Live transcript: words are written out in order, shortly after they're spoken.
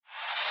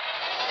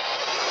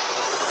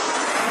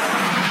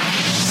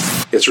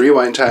It's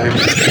rewind time.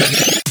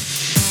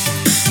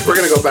 We're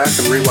going to go back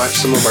and rewatch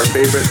some of our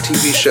favorite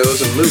TV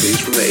shows and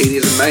movies from the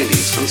 80s and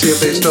 90s and see if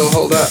they still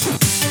hold up.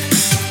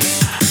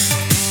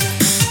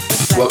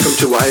 Welcome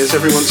to Why Is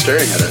Everyone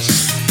Staring at Us?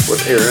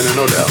 With Aaron and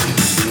Odell.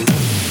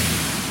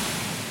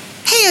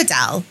 Hey,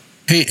 Odell.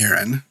 Hey,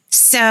 Aaron.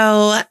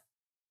 So,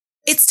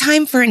 it's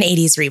time for an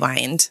 80s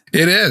rewind.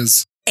 It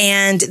is.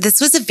 And this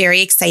was a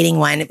very exciting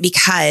one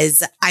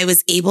because I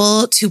was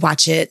able to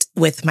watch it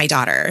with my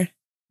daughter,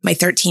 my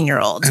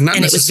 13-year-old. And not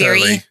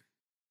necessarily it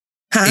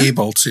was very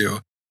able to.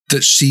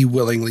 That she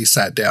willingly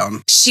sat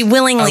down. She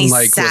willingly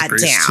Unlike sat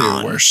Grease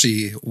down. 2, where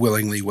she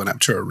willingly went up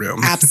to her room.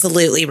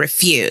 Absolutely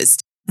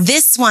refused.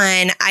 This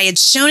one, I had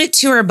shown it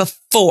to her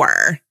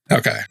before.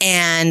 Okay.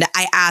 And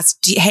I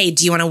asked, hey,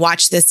 do you want to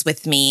watch this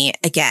with me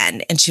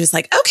again? And she was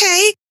like,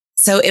 okay.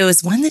 So it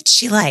was one that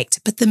she liked.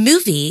 But the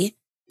movie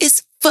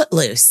is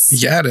Footloose.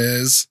 Yeah, it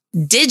is.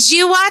 Did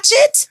you watch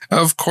it?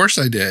 Of course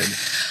I did.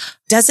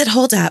 Does it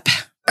hold up?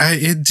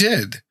 It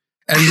did.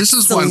 And this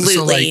is one,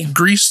 so like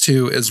Grease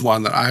 2 is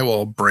one that I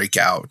will break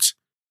out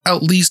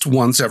at least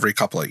once every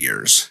couple of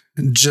years,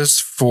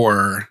 just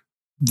for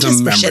the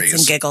just memories. For shits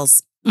and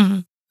giggles. Mm-hmm.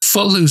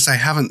 Footloose, I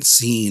haven't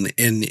seen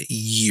in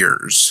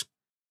years.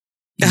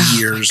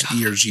 Years.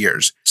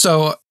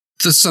 So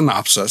the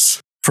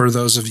synopsis for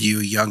those of you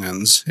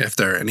young'uns, if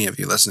there are any of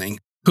you listening,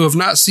 who have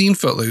not seen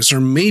Footloose,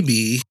 or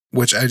maybe,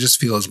 which I just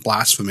feel is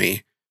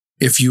blasphemy,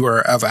 if you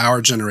are of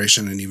our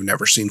generation and you've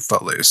never seen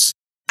Footloose.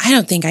 I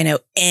don't think I know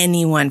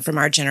anyone from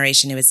our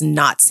generation who has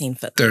not seen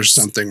Footloose. There's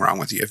something wrong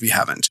with you if you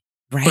haven't.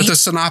 Right? But the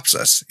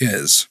synopsis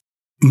is,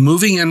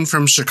 moving in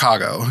from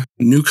Chicago,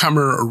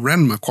 newcomer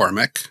Ren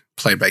McCormick,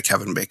 played by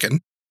Kevin Bacon,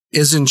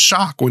 is in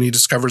shock when he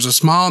discovers a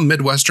small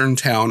Midwestern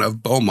town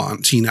of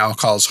Beaumont he now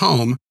calls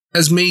home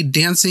has made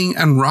dancing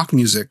and rock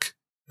music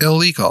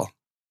illegal.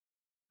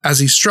 As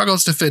he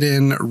struggles to fit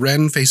in,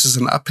 Ren faces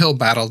an uphill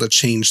battle to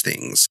change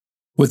things.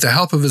 With the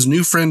help of his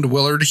new friend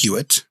Willard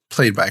Hewitt,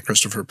 played by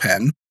Christopher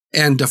Penn,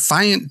 and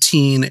defiant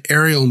teen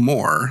Ariel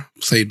Moore,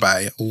 played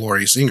by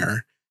Laurie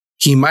Singer,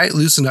 he might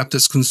loosen up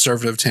this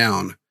conservative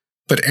town.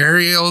 But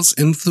Ariel's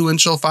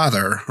influential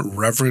father,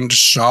 Reverend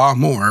Shaw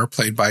Moore,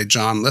 played by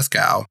John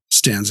Lithgow,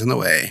 stands in the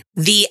way.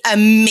 The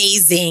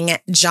amazing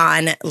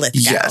John Lithgow.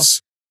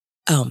 Yes.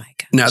 Oh my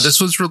gosh. Now, this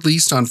was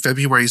released on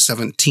February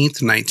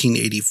 17th,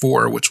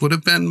 1984, which would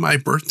have been my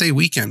birthday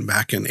weekend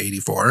back in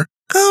 84.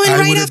 Oh, and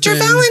right after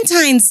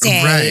Valentine's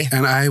Day. Right.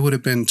 And I would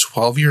have been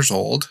 12 years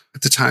old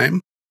at the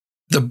time.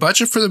 The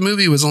budget for the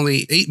movie was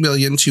only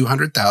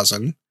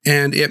 $8,200,000,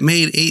 and it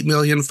made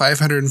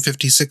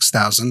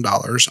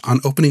 $8,556,000 on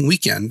opening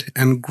weekend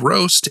and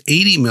grossed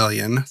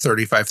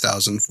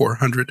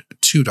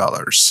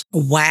 $80,035,402.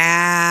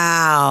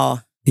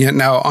 Wow. Yeah,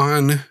 now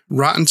on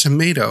Rotten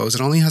Tomatoes,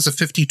 it only has a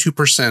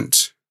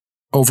 52%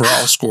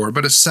 overall score,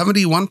 but a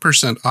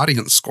 71%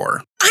 audience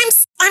score.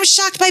 I'm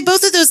shocked by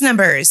both of those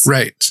numbers.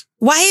 Right.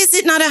 Why is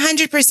it not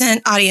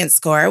 100% audience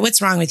score?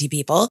 What's wrong with you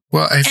people?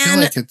 Well, I feel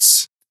like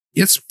it's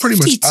pretty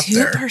much up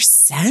there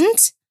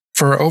 52%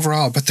 for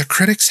overall, but the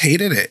critics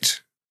hated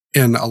it.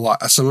 In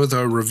some of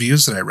the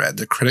reviews that I read,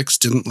 the critics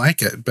didn't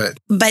like it, but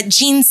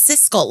Gene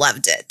Siskel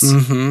loved it,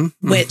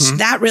 which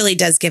that really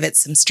does give it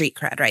some street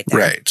cred right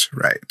there.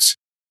 Right.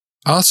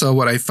 Also,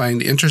 what I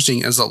find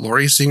interesting is that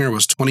Laurie Singer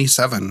was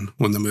 27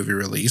 when the movie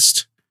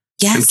released.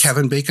 Yes. And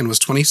Kevin Bacon was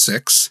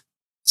 26.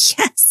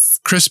 Yes.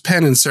 Chris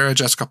Penn and Sarah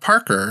Jessica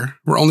Parker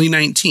were only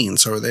 19,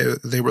 so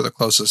they were the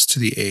closest to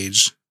the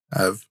age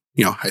of,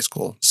 high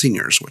school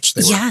seniors, which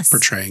they were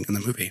portraying in the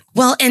movie.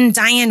 Well, and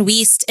Diane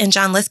Wiest and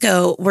John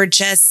Lithgow were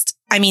Diane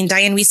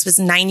Wiest was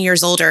 9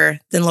 years older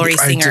than Laurie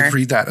Singer. I did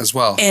read that as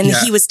well. And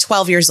he was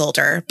 12 years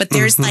older, but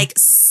there's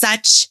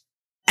such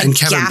a and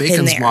Kevin gap Bacon's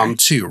in there. mom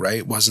too,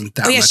 right? Wasn't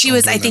that? Oh yeah, much she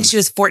was. older I think she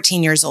was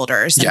 14 years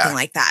older or something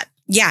like that.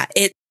 Yeah,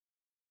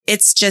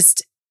 it's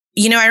just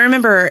I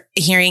remember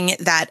hearing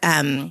that.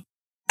 Oh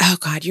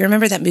God, you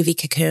remember that movie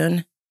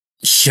Cocoon?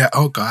 Yeah.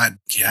 Oh God.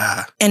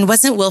 Yeah. And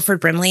wasn't Wilford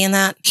Brimley in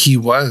that? He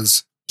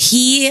was.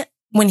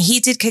 When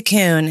he did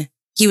Cocoon,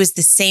 he was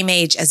the same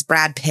age as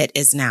Brad Pitt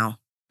is now.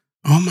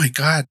 Oh my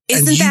God.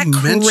 Isn't that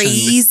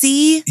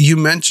crazy? You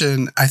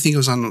mentioned, I think it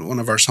was on one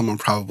of our Someone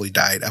Probably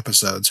Died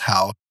episodes,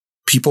 how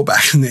people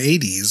back in the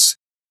 80s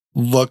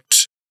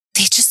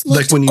they just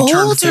looked like when you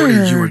older. turned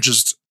 40, you were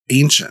just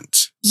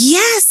ancient.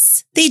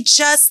 Yes. They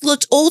just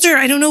looked older.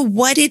 I don't know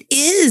what it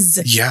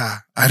is.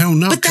 Yeah. I don't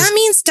know. But that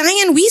means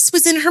Diane Wiest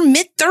was in her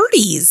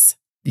mid-30s.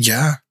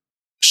 Yeah.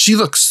 She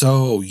looks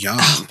so young.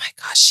 Oh my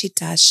gosh, she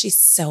does. She's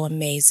so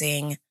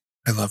amazing.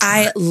 I love her.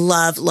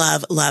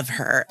 I love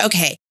her.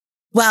 Okay.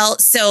 Well,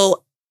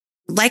 so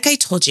like I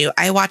told you,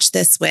 I watched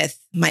this with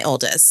my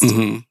oldest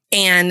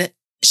and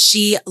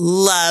she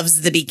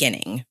loves the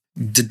beginning.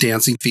 The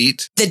dancing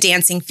feet. The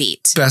dancing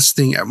feet. Best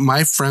thing.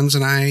 My friends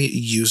and I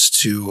used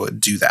to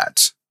do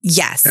that.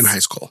 Yes. In high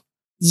school.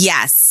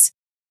 Yes.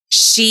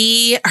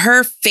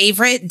 Her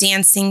favorite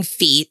dancing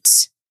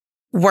feet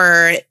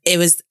it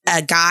was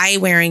a guy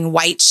wearing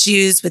white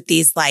shoes with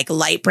these like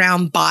light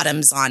brown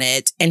bottoms on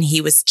it. And he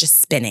was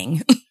just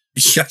spinning.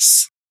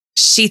 Yes.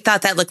 She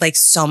thought that looked like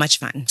so much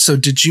fun. So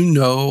did you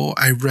know,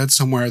 I read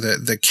somewhere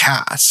that the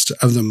cast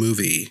of the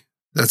movie,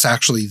 that's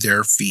actually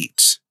their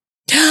feet.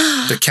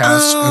 The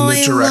cast and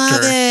the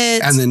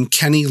director. And then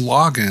Kenny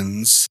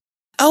Loggins.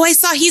 Oh, I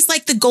saw he's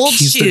like the gold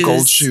shoes. He's the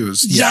gold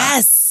shoes. Yeah.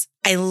 Yes.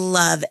 I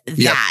love that.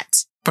 Yep.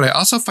 But I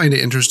also find it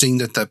interesting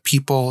that the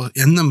people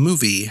in the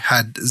movie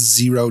had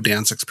zero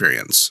dance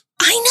experience.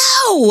 I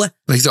know.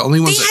 Like the only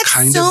ones that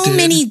kind of did. So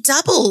many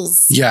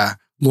doubles. Yeah.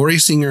 Lori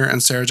Singer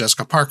and Sarah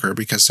Jessica Parker,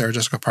 because Sarah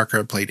Jessica Parker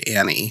had played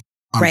Annie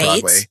on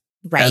Broadway.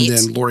 Right. And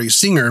then Lori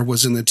Singer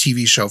was in the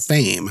TV show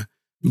Fame,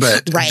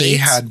 but they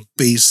had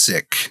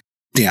basic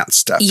dance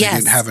stuff. Yes. They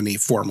didn't have any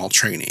formal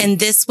training. And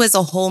this was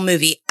a whole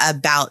movie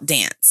about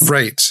dance.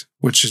 Right.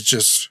 Which is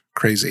just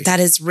crazy. That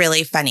is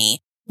really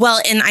funny.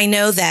 Well, and I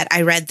know that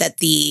I read that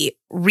the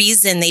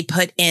reason they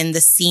put in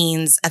the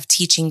scenes of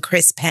teaching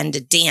Chris Penn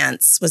to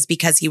dance was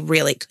because he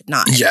really could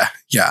not. Yeah.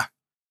 Yeah.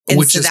 And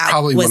which so is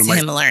probably one of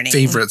my learning.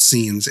 favorite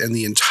scenes in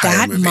the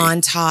entire movie. That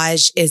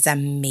montage is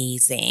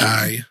amazing.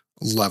 I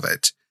love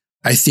it.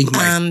 I think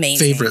my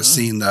favorite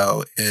scene,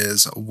 though,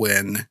 is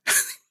when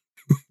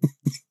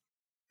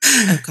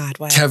oh God,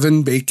 what?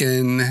 Kevin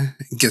Bacon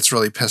gets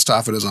really pissed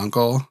off at his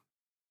uncle.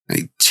 And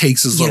he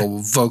takes his little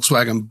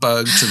Volkswagen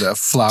Bug to the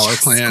flower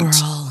plant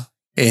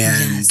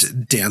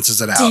and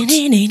dances it out.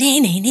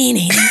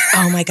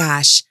 Oh my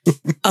gosh.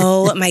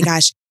 Oh my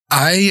gosh.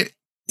 I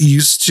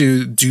used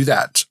to do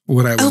that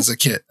when I was a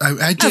kid.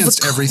 I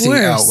danced everything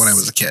out when I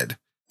was a kid.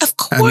 Of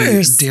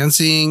course.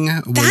 Dancing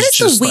was that is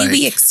just the way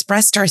we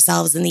expressed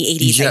ourselves in the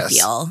 80s, yes. I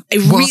feel. I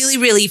really,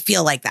 really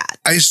feel like that.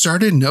 I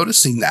started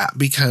noticing that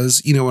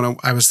because, you know, when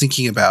I was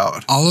thinking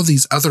about all of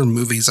these other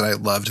movies that I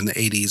loved in the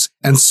 80s,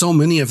 and so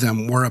many of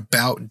them were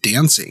about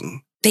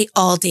dancing. They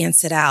all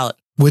dance it out.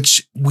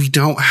 Which we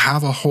don't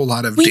have a whole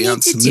lot of dance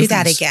movies. We need to do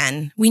that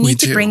again. We need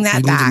to bring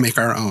that back. We need to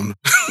make our own.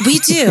 We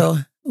do.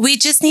 We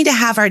just need to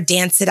have our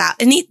dance it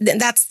out. And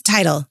that's the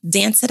title.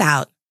 Dance it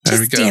out.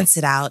 Just dance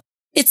it out.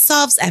 It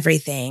solves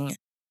everything.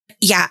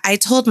 Yeah, I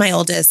told my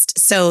oldest,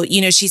 so,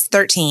 you know, she's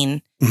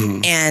 13.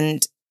 Mm-hmm.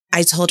 And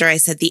I told her, I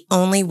said, the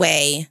only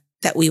way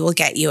that we will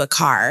get you a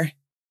car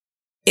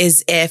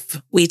is if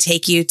we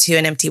take you to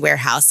an empty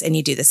warehouse and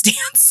you do this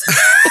dance.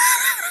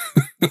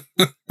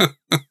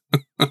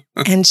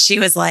 And she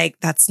was like,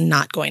 that's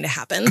not going to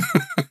happen.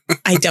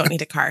 I don't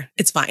need a car.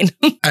 It's fine.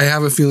 I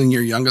have a feeling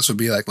your youngest would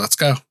be like, let's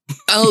go.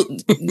 Oh,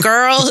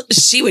 girl,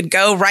 she would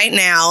go right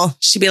now.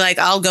 She'd be like,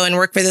 I'll go and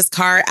work for this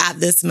car at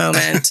this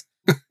moment.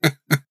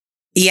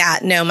 Yeah,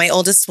 no, my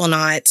oldest will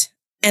not.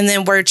 And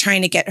then we're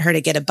trying to get her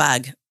to get a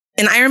Bug.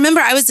 And I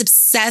remember I was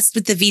obsessed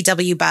with the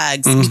VW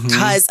Bugs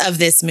because of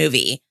this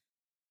movie.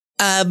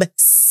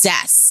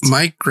 Obsessed.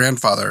 My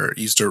grandfather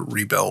used to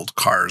rebuild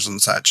cars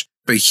and such,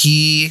 but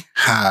he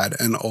had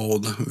an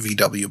old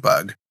VW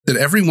Bug that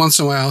every once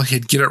in a while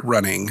he'd get it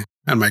running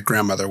and my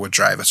grandmother would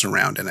drive us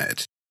around in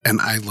it.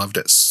 And I loved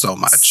it so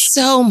much.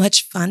 So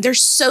much fun. They're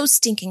so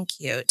stinking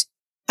cute.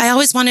 I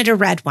always wanted a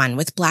red one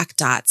with black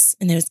dots,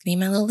 and it was going to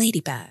be my little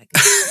ladybug.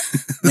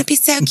 That'd be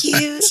so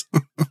cute.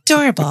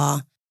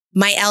 Adorable.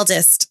 My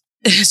eldest,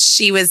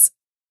 she was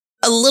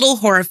a little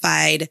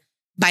horrified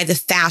by the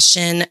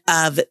fashion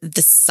of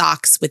the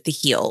socks with the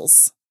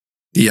heels.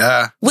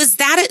 Yeah. Was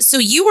that it? So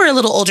you were a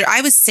little older.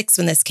 I was 6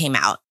 when this came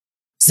out.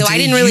 So I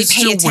didn't really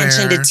pay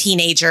attention to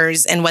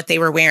teenagers and what they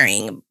were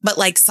wearing. But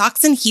like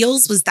socks and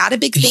heels, was that a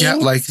big thing? Yeah,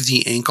 like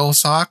the ankle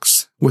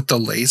socks with the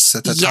lace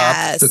at the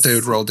top that they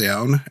would roll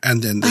down,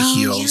 and then the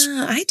heels.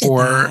 Yeah, I did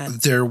that.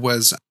 There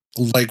was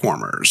leg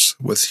warmers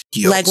with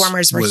heels. Leg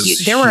warmers were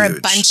huge. There were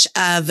a bunch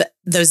of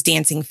those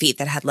dancing feet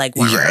that had leg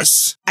warmers.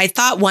 Yes. I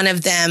thought one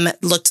of them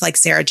looked like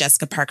Sarah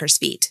Jessica Parker's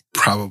feet.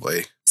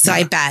 Probably. So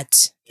I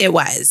bet it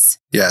was.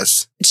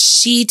 Yes.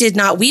 She did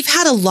not. We've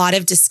had a lot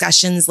of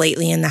discussions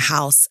lately in the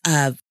house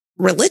of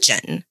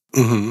religion.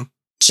 Mm-hmm.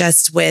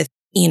 Just with,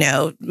 you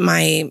know,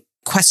 my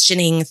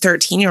questioning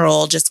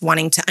 13-year-old just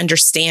wanting to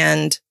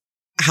understand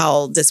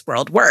how this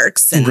world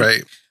works and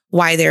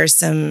why there's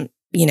some,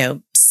 you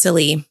know,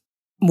 silly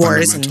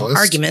wars and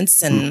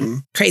arguments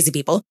and crazy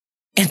people.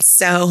 And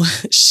so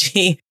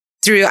she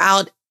threw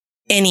out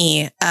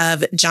any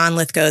of John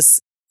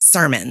Lithgow's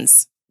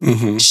sermons.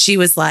 Mm-hmm. She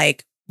was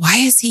like, why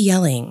is he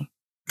yelling?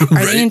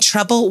 Are they in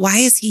trouble? Why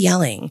is he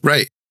yelling?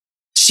 Right.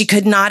 She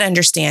could not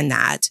understand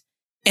that.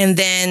 And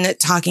then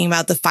talking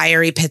about the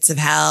fiery pits of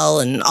hell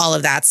and all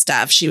of that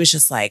stuff, she was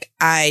just like,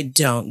 I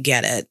don't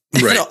get it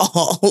at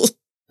all.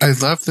 I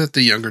love that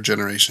the younger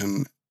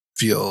generation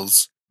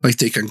feels like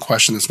they can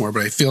question this more,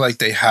 but I feel like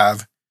they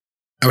have,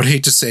 I would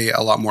hate to say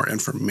a lot more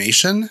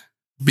information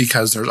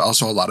because there's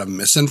also a lot of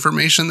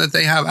misinformation that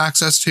they have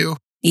access to.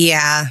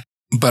 Yeah.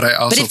 But I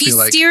also feel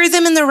like if you steer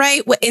them in the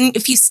right way, and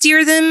if you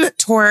steer them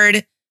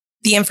toward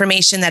the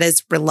information that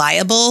is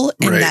reliable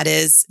and that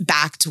is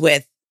backed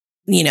with,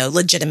 you know,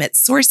 legitimate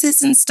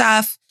sources and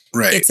stuff,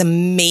 it's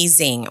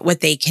amazing what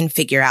they can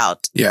figure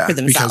out for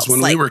themselves. Because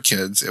when we were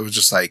kids, it was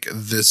just like,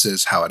 this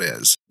is how it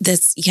is.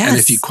 And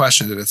if you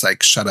question it, it's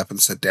like, shut up and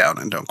sit down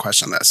and don't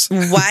question this.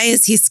 Why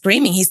is he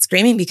screaming? He's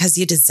screaming because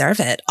you deserve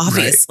it,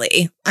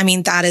 obviously. I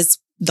mean, that is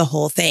the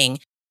whole thing.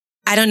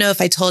 I don't know if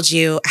I told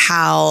you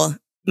how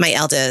my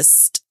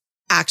eldest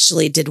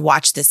actually did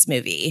watch this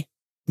movie.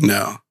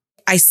 No.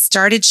 I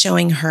started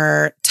showing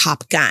her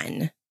Top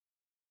Gun.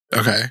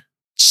 Okay.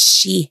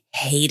 She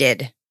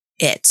hated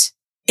it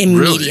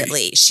immediately.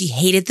 Really? She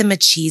hated the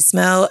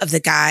machismo of the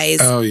guys.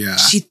 Oh, yeah.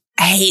 She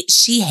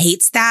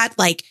hates that.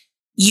 Like,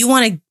 you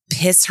want to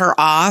piss her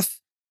off,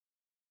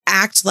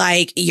 act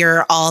like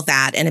you're all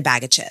that in a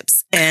bag of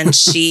chips. And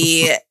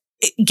she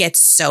gets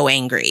so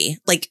angry,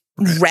 like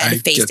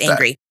red-faced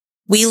angry.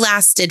 We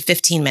lasted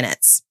 15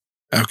 minutes.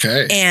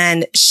 Okay.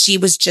 And she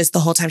was just the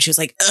whole time, she was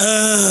like,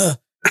 ugh.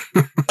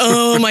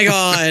 Oh my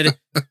God.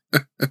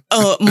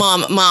 Oh,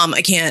 mom,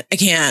 I can't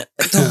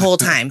the whole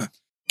time.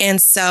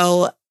 And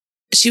so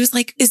she was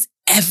like, is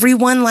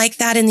everyone like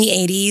that in the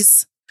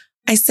 80s?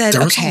 I said,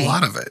 there was okay. a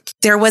lot of it.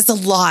 There was a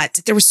lot.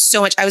 There was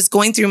so much. I was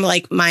going through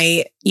like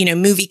my,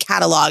 movie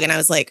catalog and I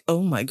was like,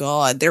 oh my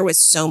God, there was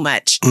so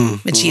much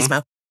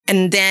machismo.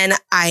 And then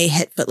I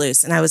hit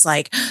Footloose and I was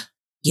like,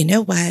 you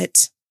know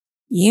what?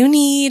 You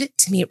need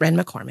to meet Ren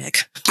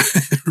McCormick.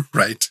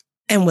 Right.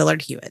 And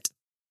Willard Hewitt.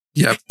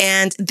 Yep.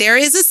 And there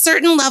is a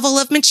certain level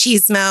of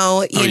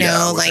machismo,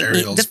 like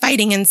Ariel's. the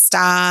fighting and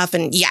stuff.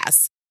 And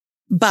yes,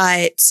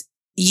 but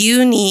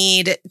you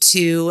need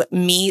to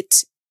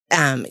meet,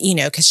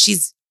 because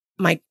she's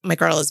my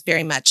girl is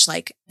very much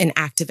like an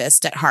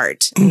activist at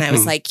heart. And I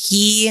was like,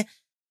 he,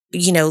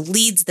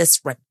 leads this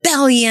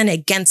rebellion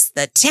against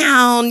the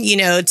town,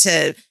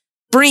 to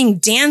bring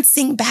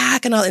dancing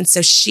back and all. And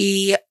so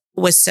she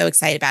was so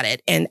excited about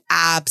it and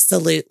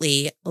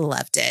absolutely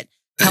loved it.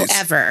 Nice.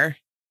 However,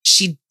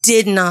 she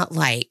did not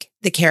like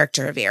the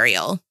character of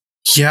Ariel.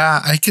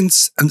 Yeah, I can,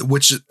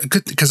 which is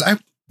good because I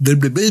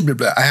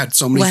had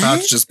so many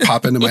thoughts just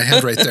pop into my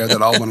head right there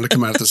that all wanted to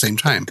come out at the same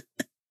time.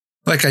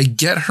 Like, I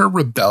get her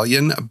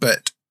rebellion,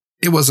 but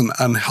it was an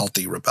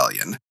unhealthy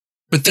rebellion.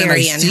 But then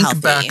I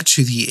think back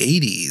to the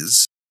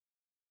 80s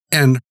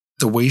and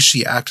the way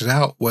she acted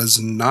out was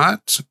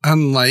not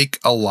unlike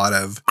a lot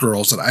of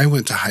girls that I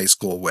went to high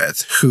school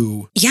with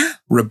who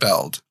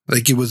rebelled.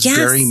 Like, it was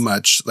very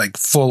much like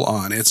full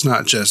on. It's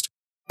not just,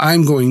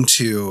 I'm going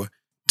to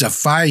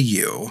defy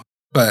you,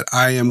 but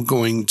I am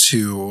going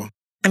to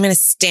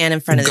stand in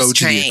front of this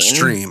train. Go to the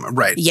extreme.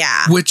 Right.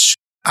 Yeah. Which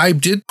I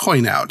did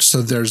point out.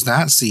 So there's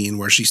that scene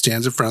where she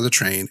stands in front of the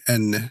train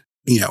and,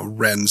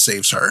 Ren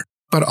saves her.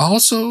 But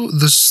also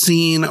the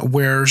scene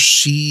where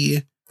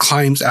she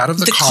climbs out of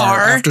the car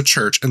after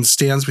church and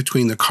stands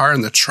between the car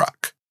and the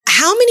truck.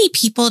 How many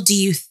people do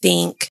you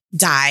think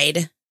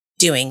died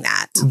doing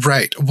that?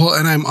 Right. Well,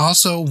 and I'm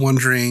also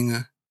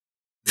wondering,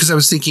 because I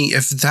was thinking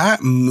if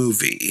that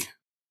movie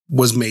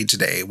was made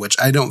today, which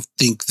I don't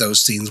think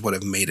those scenes would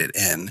have made it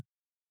in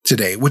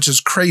today, which is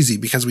crazy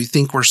because we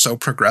think we're so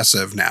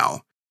progressive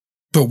now,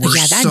 but we're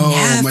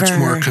much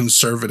more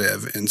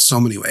conservative in so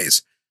many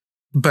ways.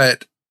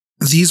 But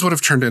these would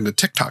have turned into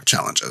TikTok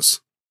challenges.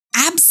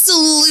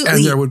 Absolutely.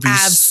 And there would be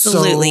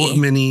so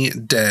many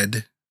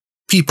dead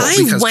people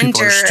because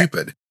people are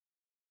stupid.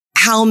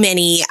 How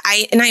many?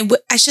 I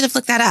should have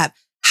looked that up.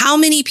 How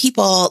many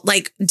people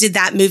did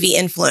that movie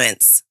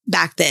influence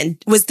back then?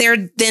 Was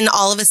there then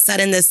all of a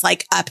sudden this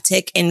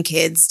uptick in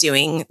kids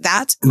doing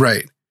that?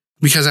 Right.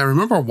 Because I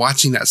remember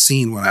watching that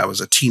scene when I was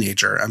a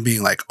teenager and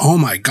being like, oh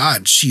my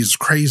God, she's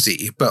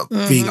crazy. But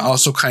being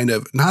also kind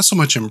of not so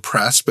much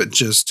impressed, but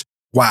just,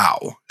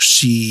 wow,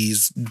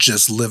 she's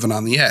just living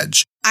on the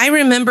edge. I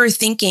remember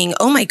thinking,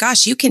 oh my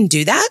gosh, you can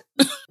do that?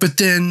 But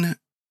then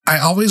I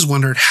always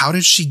wondered, how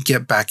did she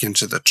get back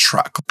into the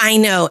truck? I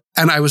know.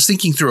 And I was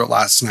thinking through it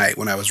last night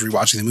when I was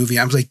rewatching the movie.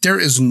 I was like, there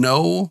is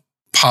no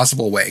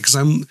possible way, because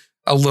I'm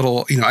a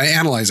little, I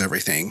analyze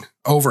everything,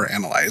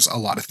 overanalyze a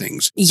lot of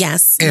things.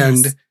 Yes.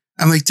 And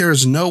I'm like, there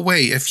is no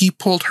way if he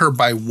pulled her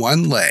by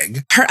one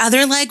leg. Her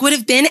other leg would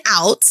have been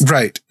out.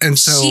 Right. And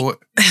so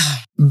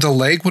the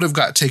leg would have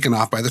got taken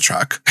off by the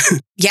truck.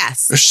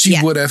 Yes.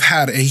 She would have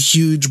had a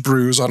huge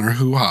bruise on her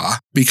hoo-ha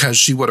because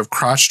she would have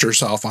crotched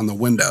herself on the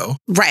window.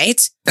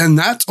 Right. And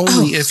that's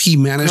only if he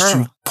managed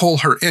to pull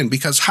her in,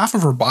 because half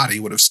of her body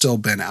would have still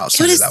been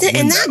outside of that window.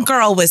 And that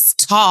girl was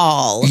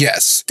tall.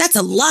 Yes. That's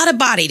a lot of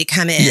body to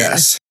come in.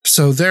 Yes.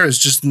 So there is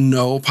just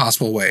no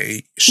possible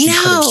way she could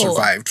have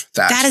survived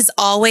that. That has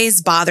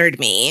always bothered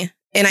me.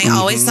 And I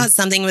always thought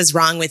something was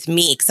wrong with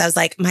me because I was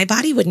like, my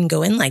body wouldn't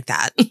go in like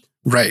that.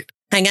 Right.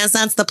 I guess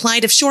that's the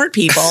plight of short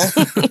people.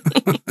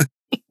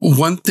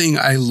 One thing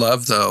I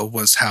love, though,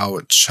 was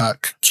how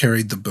Chuck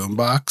carried the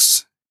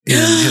boombox in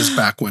his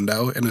back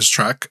window in his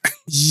truck.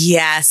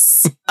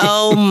 Yes.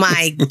 Oh,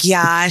 my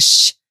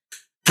gosh.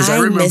 Because I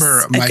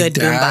remember my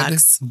dad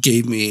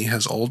gave me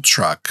his old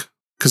truck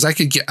because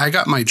I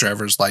got my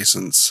driver's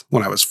license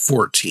when I was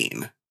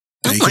 14.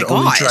 And you could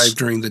only drive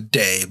during the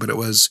day, but it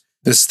was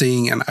this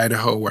thing in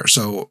Idaho where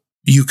so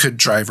you could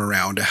drive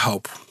around to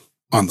help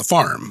on the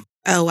farm.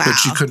 Oh, wow.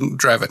 But you couldn't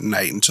drive at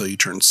night until you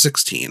turned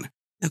 16.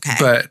 Okay.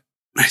 But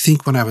I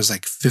think when I was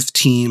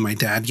 15, my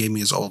dad gave me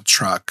his old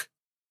truck,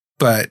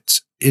 but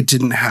it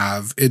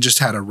just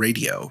had a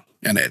radio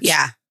in it.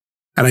 Yeah.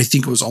 And I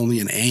think it was only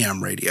an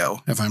AM radio,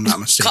 if I'm not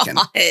mistaken.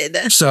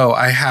 God. So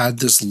I had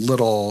this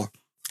little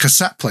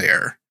cassette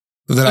player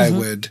that I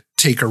would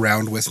take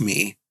around with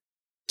me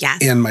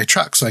in my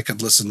truck so I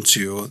could listen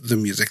to the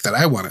music that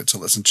I wanted to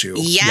listen to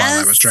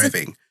while I was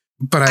driving.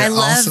 But I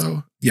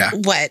also,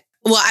 What?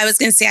 Well, I was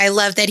going to say, I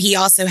love that he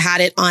also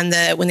had it on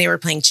when they were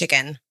playing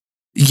Chicken.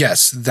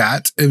 Yes,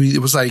 that. I mean,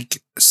 it was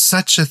like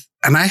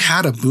and I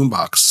had a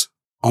boombox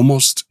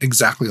almost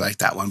exactly like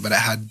that one, but it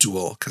had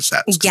dual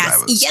cassettes.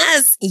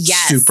 Yes.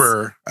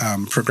 Super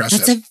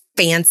progressive. That's a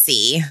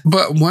fancy.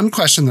 But one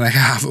question that I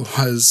have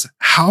was,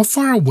 how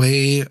far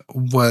away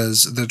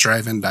was the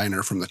drive-in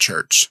diner from the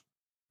church?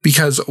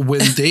 Because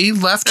when they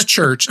left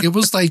church, it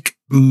was like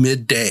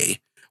midday.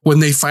 When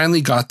they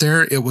finally got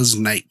there, it was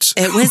night.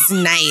 It was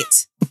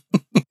night.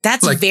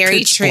 That's like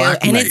very true.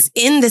 And night. It's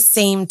in the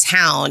same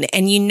town.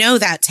 And you know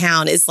that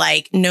town is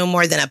like no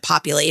more than a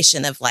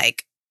population of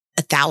like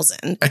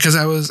 1,000. Because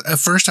at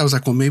first I was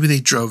like, well, maybe they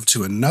drove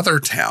to another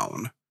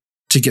town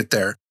to get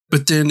there.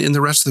 But then in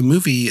the rest of the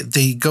movie,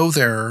 they go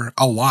there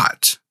a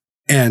lot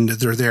and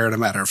they're there in a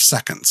matter of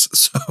seconds.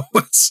 So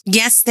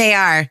yes, they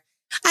are.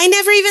 I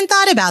never even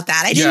thought about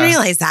that. I didn't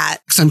realize that.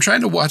 Because I'm trying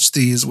to watch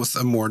these with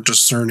a more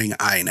discerning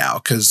eye now.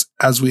 Because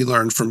as we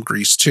learned from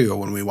Grease 2,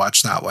 when we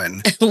watched that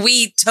one,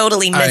 we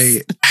totally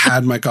missed. I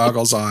had my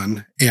goggles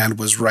on and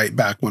was right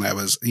back when I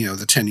was, the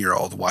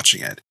 10-year-old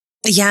watching it.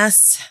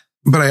 Yes.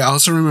 But I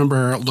also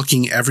remember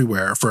looking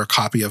everywhere for a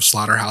copy of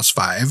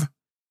Slaughterhouse-Five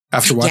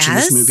after watching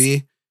this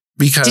movie.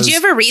 Because did you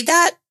ever read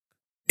that?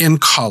 In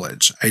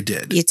college, I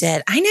did. You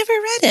did. I never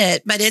read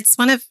it, but it's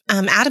one of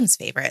Adam's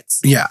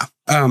favorites. Yeah.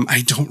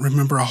 I don't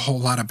remember a whole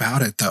lot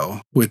about it,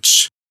 though,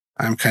 which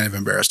I'm kind of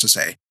embarrassed to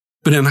say.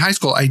 But in high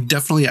school, I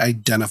definitely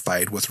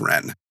identified with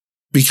Ren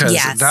because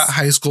that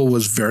high school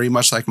was very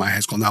much like my high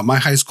school. Now, my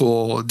high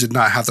school did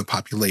not have the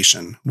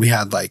population. We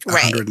had like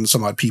 100 and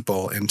some odd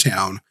people in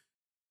town.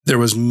 There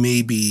was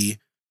maybe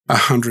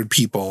 100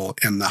 people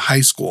in the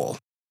high school,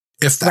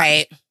 if that.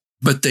 Right.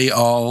 But they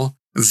all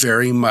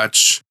very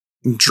much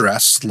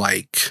dressed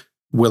like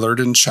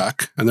Willard and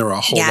Chuck. And there were a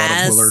whole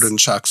lot of Willard and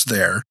Chucks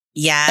there.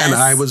 Yes. And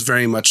I was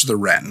very much the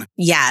Ren.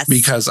 Yes.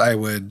 Because I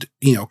would,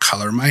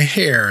 color my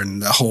hair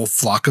and the whole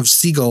flock of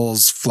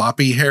seagulls,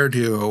 floppy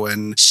hairdo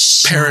and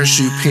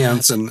parachute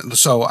pants. And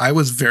so I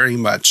was very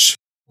much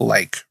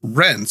like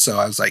Ren. So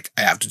I was like,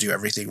 I have to do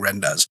everything Ren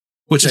does,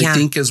 which I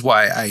think is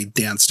why I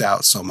danced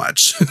out so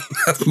much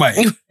of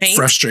my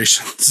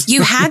frustrations.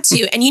 You had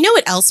to. And you know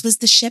what else was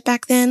the shit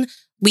back then?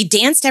 We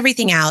danced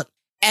everything out.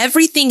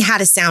 Everything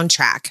had a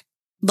soundtrack.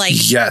 Like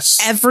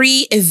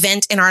every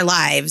event in our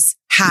lives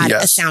had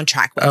a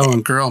soundtrack with it.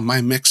 And girl, my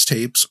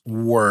mixtapes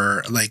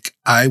were like,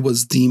 I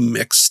was the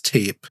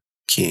mixtape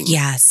king.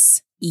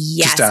 Yes.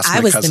 I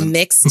was the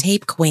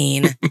mixtape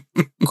queen.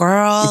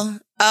 Girl,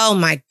 oh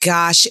my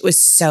gosh, it was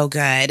so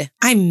good.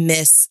 I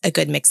miss a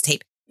good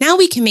mixtape. Now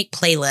we can make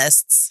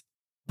playlists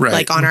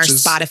like on our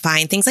Spotify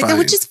and things like that,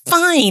 which is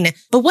fine.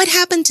 But what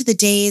happened to the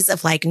days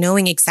of like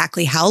knowing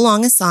exactly how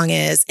long a song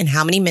is and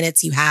how many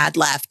minutes you had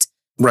left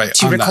to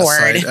record?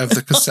 That side of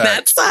the cassette.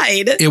 That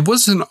side. It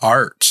was an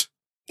art.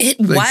 It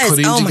was.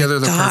 Putting together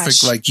the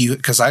perfect,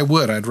 because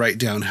I'd write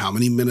down how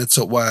many minutes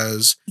it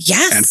was.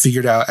 Yes. And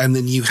figured out. And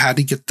then you had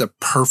to get the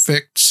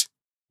perfect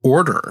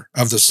order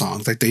of the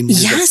songs. Like they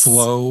needed to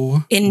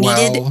flow. It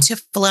needed to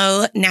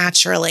flow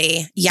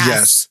naturally.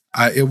 Yes.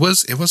 It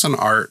was an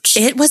art.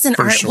 It was an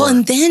art. Sure. Well,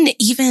 and then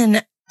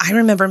even I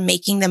remember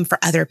making them for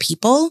other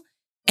people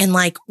and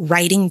like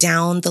writing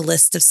down the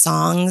list of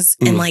songs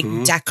and like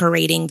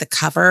decorating the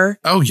cover.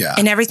 Oh, yeah.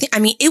 And everything. I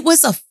mean, it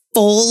was a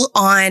full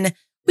on,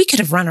 we could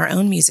have run our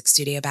own music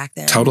studio back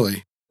then.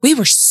 Totally. We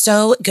were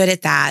so good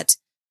at that.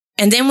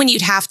 And then when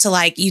you'd have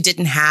to you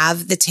didn't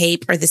have the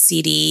tape or the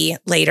CD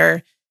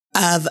later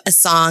of a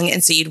song.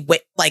 And so you'd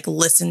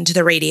listen to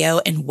the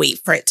radio and wait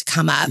for it to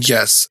come up.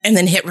 Yes. And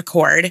then hit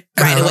record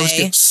right away. I always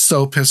get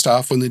so pissed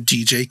off when the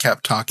DJ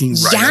kept talking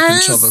right up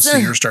until the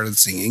singer started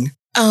singing.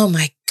 Oh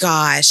my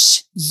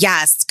gosh.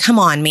 Yes. Come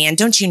on, man.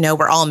 Don't you know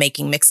we're all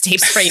making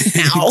mixtapes right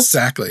now?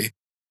 Exactly.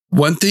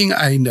 One thing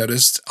I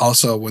noticed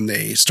also when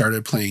they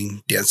started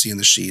playing Dancey in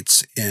the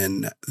Sheets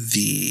in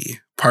the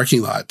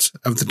parking lot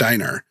of the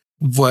diner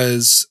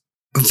was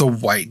the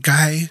white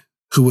guy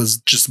who was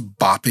just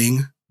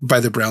bopping by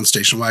the brown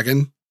station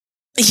wagon.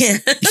 Yeah.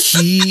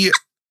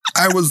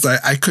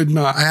 I could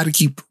not, I had to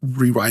keep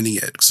rewinding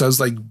it. Because I was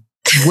like,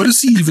 what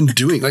is he even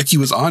doing? Like he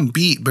was on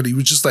beat, but he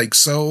was just like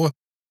so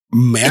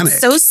manic. It's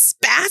so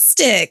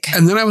spastic.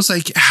 And then I was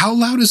like, how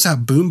loud is that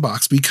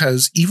boombox?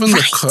 Because even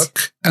the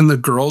cook and the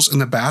girls in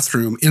the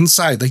bathroom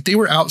inside, like they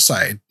were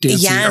outside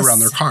dancing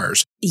around their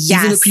cars.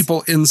 Yes. Even the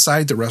people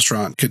inside the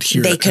restaurant could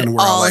hear it. They could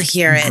all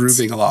hear it.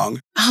 Grooving along.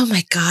 Oh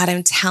my God,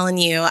 I'm telling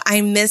you, I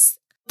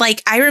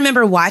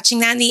remember watching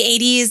that in the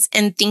 80s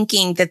and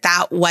thinking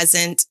that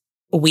wasn't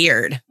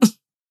weird.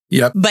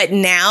 Yep. But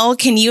now,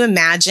 can you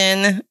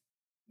imagine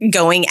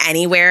going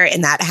anywhere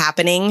and that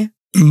happening?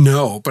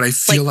 No, but I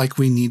feel like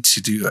we need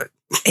to do it.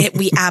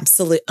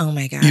 Oh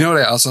my God. You know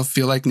what I also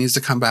feel like needs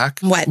to come back?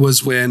 What?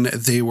 Was when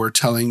they were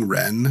telling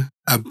Ren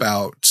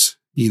about,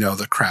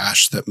 the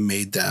crash that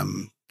made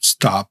them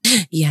stop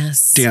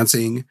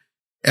dancing.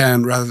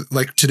 And rather,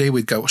 like today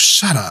we'd go,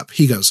 shut up.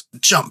 He goes,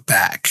 jump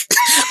back.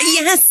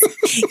 Yes.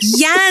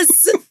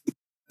 Yes.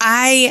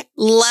 I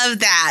love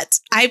that.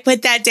 I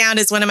put that down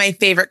as one of my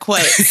favorite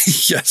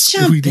quotes. Yes,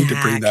 we need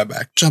to bring that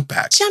back. Jump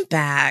back. Jump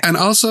back. And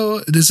also,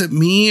 is it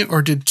me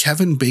or did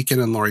Kevin Bacon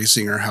and Laurie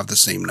Singer have the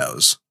same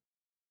nose?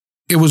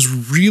 It was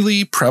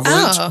really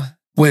prevalent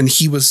when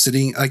he was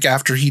sitting, like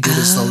after he did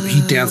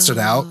he danced it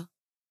out.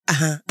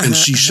 And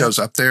she shows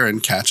up there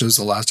and catches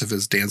the last of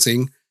his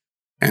dancing.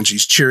 And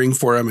she's cheering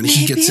for him and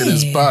he gets in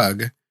his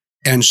bug.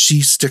 And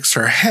she sticks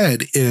her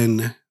head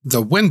in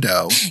the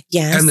window.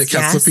 Yes. And they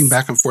kept flipping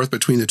back and forth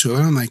between the two of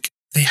them. I'm like,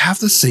 they have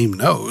the same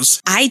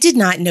nose. I did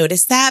not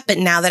notice that, but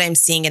now that I'm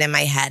seeing it in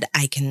my head,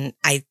 I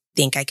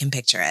think I can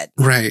picture it.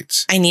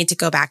 Right. I need to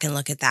go back and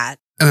look at that.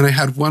 And then I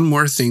had one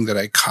more thing that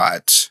I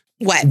caught.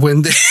 What?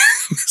 When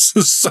this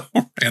is so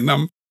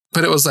random,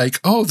 but it was like,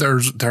 oh, there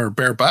are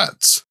bare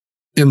butts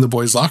in the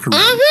boys' locker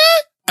room.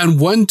 Mm-hmm. And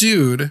one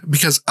dude,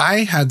 because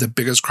I had the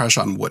biggest crush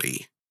on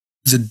Woody.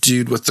 The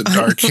dude with the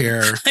dark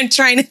hair. I'm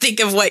trying to think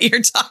of what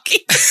you're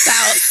talking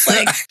about.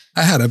 Like,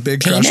 I had a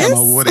big crush on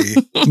a Woody.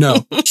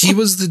 No, he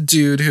was the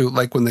dude who,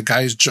 like, when the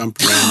guys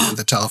jumped Ren in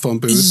the telephone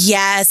booth.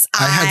 Yes,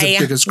 I had the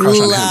biggest crush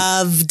on him.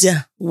 Loved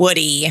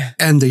Woody.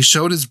 And they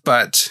showed his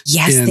butt.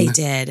 Yes, they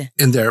did.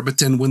 In there. But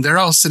then when they're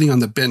all sitting on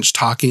the bench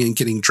talking and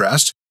getting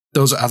dressed,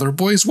 those other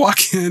boys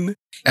walk in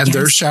and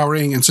they're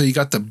showering. And so you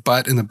got the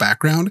butt in the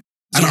background.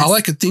 And all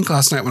I could think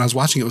last night when I was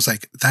watching it was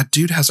like, that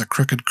dude has a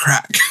crooked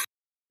crack.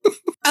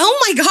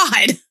 Oh my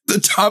God. The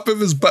top of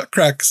his butt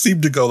crack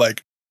seemed to go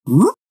like,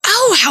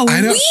 oh, how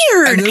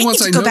weird. And then once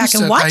I go back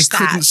and watch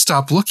that. I couldn't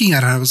stop looking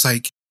at it. I was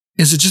like,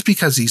 is it just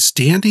because he's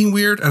standing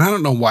weird? And I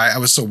don't know why I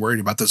was so worried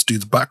about this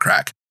dude's butt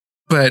crack,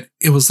 but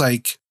it was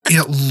like,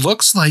 it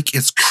looks like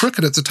it's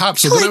crooked at the top.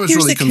 So then I was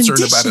really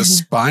concerned about his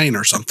spine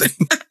or something.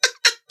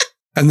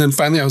 And then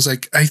finally I was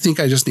like, I think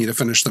I just need to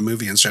finish the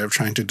movie instead of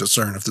trying to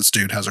discern if this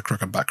dude has a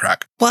crooked butt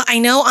crack. Well, I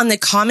know on the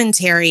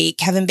commentary,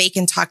 Kevin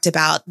Bacon talked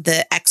about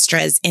the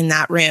extras in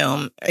that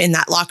room, in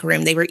that locker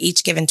room. They were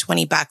each given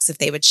 $20 if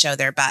they would show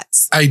their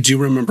butts. I do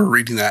remember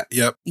reading that.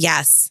 Yep.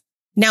 Yes.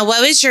 Now,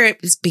 what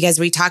was because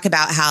we talk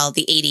about how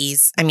the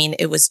 80s, I mean,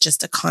 it was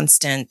just a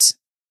constant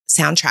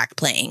soundtrack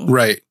playing.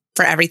 Right.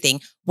 For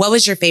everything. What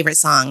was your favorite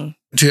song?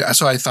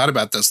 So I thought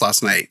about this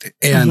last night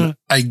and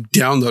I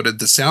downloaded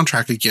the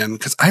soundtrack again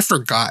because I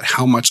forgot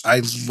how much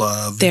I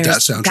loved that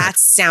soundtrack. That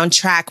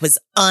soundtrack was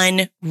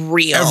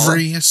unreal.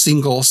 Every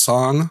single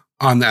song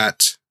on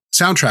that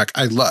soundtrack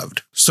I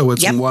loved. So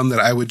it's one that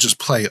I would just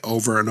play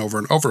over and over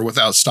and over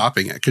without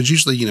stopping it. Because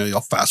usually,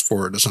 you'll fast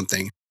forward to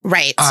something.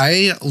 Right.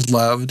 I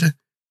loved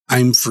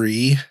I'm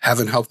Free,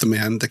 Haven't Helped a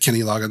Man, the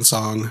Kenny Loggins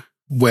song.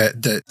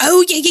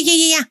 Oh,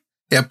 yeah.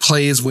 It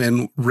plays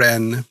when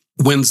Ren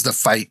wins the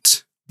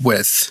fight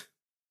with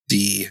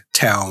the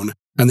town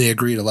and they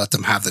agree to let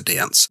them have the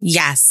dance.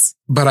 Yes.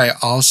 But I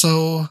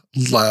also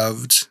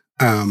loved,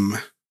 oh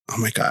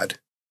my God.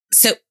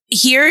 So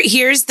here are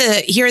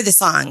the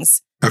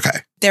songs.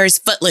 Okay. There's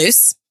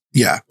Footloose.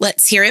 Yeah.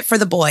 Let's Hear It for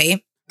the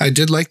Boy. I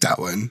did like that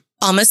one.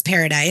 Almost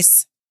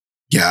Paradise.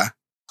 Yeah.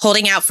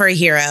 Holding Out for a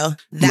Hero.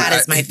 That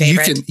is my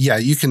favorite.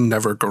 You can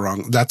never go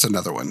wrong. That's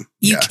another one.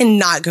 You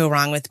cannot go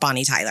wrong with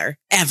Bonnie Tyler,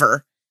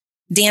 ever.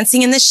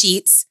 Dancing in the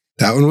Sheets.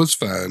 That one was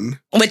fun.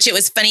 Which it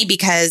was funny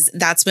because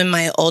that's when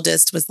my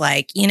oldest was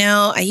like,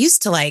 I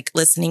used to like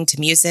listening to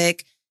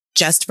music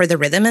just for the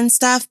rhythm and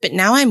stuff, but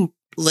now I'm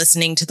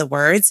listening to the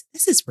words.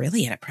 This is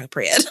really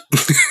inappropriate.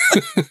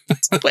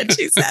 That's what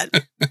she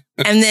said.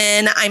 And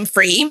then I'm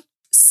Free.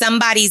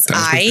 Somebody's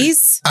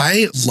Eyes.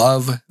 I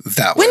love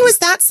that one. When was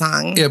that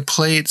song? It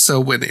played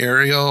when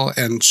Ariel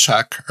and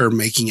Chuck are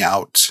making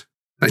out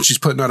and she's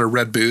putting on her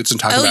red boots and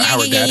talking about how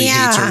her daddy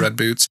hates her red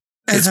boots.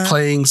 It's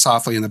playing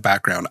softly in the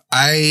background.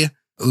 I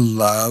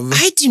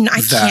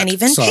can't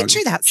even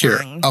picture that song.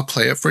 Here, I'll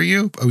play it for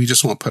you, but we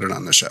just won't put it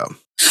on the show.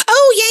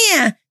 Oh,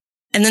 yeah.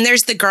 And then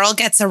there's The Girl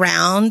Gets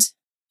Around.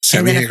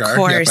 Sammy Hagar.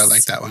 Yep, I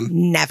like that one.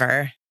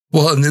 Never.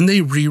 Well, and then they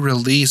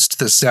re-released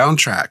the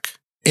soundtrack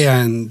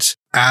and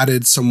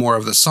added some more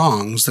of the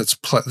songs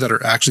that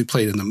are actually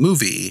played in the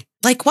movie.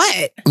 Like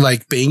what?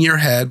 Like Bang Your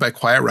Head by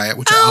Quiet Riot,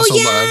 which I also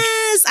loved.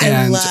 Yes,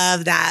 I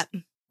love that.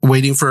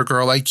 Waiting for a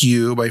Girl Like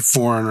You by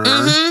Foreigner.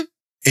 Mm-hmm.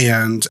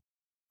 And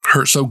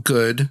Hurt So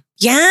Good.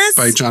 Yes.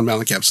 By John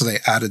Mellencamp. So they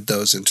added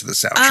those into the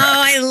soundtrack.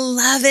 Oh, I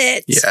love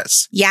it.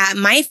 Yes. Yeah,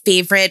 my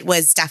favorite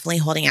was definitely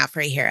Holding Out for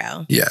a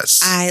Hero.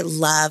 Yes. I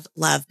love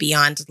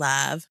Beyond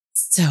Love.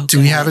 So good. Do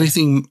we have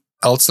anything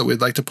else that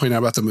we'd like to point out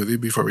about the movie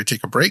before we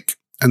take a break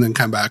and then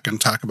come back and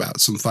talk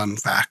about some fun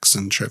facts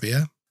and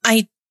trivia?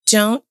 I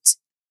don't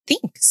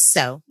think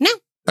so. No.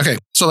 Okay,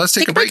 so let's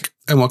take a break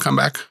and we'll come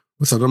back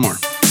with a little more.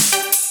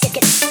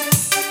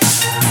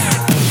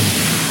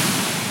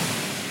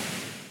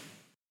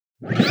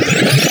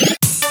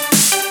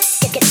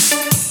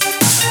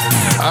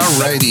 All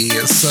Alrighty,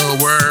 so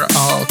we're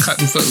all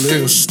cutting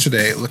Footloose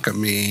today. Look at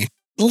me.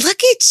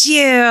 Look at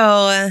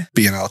you.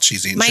 Being all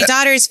cheesy and My shit.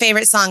 daughter's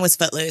favorite song was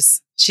Footloose.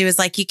 She was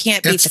like, you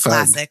can't beat It's the fun.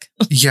 classic.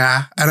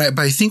 Yeah, but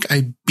I think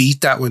I beat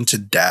that one to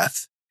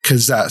death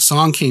because that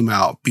song came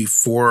out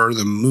before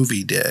the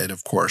movie did,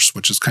 of course,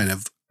 which is kind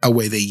of a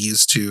way they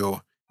used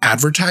to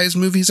advertise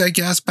movies, I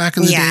guess, back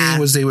in the day,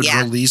 was they would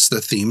release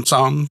the theme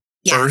song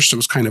first. It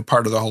was kind of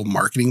part of the whole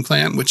marketing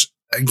plan, which,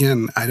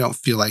 again, I don't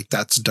feel like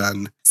that's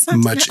done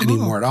much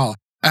anymore at all.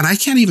 And I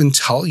can't even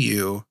tell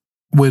you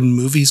when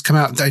movies come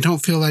out, I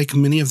don't feel like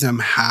many of them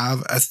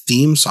have a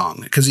theme song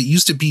because it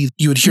used to be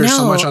you would hear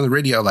so much on the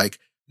radio like,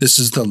 this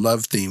is the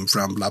love theme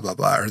from blah, blah,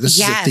 blah, or this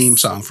is a theme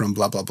song from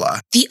blah, blah, blah.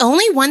 The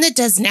only one that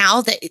does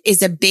now that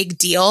is a big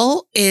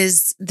deal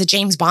is the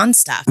James Bond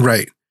stuff.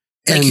 Right.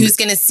 Like and, who's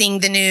going to sing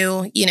the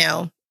new,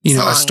 song.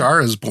 A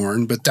Star is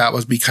Born, but that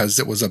was because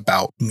it was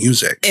about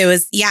music. It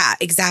was,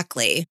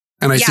 exactly.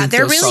 And I think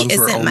there those really songs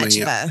were isn't only much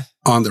of a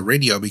on the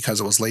radio because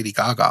it was Lady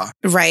Gaga.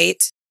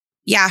 Right.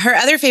 Yeah, her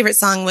other favorite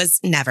song was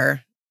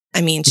Never.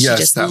 I mean, she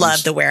just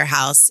loved The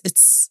Warehouse.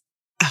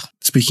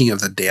 Speaking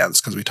of the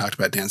dance, because we talked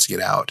about dancing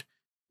it out,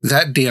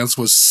 that dance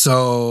was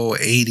so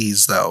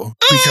 80s, though,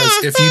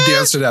 because if you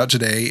danced it out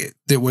today,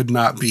 it would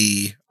not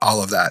be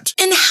all of that.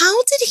 And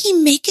how did he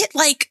make it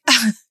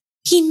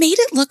he made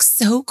it look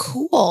so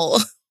cool.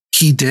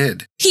 He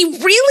did. He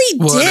really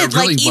did.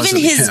 Really even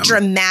his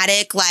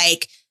dramatic,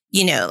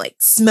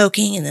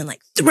 smoking and then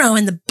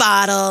throwing the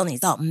bottle and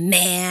he's all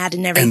mad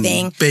and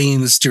everything. And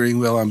banging the steering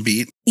wheel on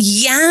beat.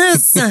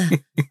 Yes.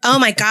 Oh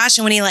my gosh.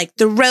 And when he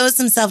throws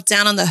himself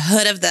down on the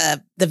hood of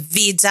the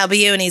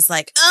VW and he's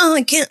like, oh,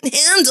 I can't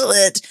handle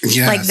it.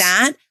 Yes. Like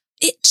that.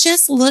 It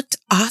just looked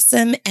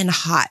awesome and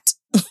hot.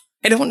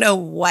 I don't know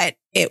what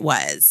it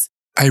was.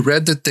 I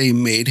read that they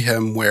made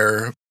him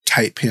wear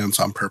tight pants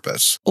on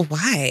purpose.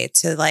 Why?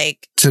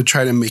 To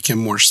try to make him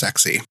more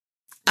sexy.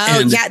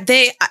 Oh,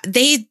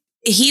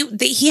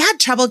 he had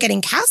trouble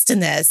getting cast in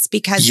this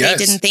because they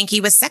didn't think he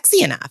was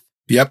sexy enough.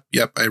 Yep.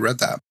 I read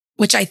that.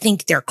 Which I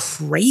think they're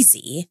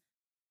crazy.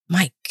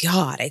 My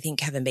God, I think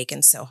Kevin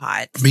Bacon's so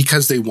hot.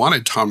 Because they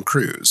wanted Tom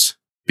Cruise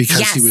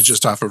because he was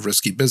just off of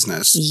Risky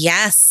Business.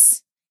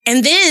 Yes.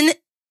 And then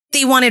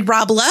they wanted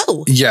Rob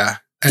Lowe. Yeah.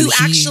 Who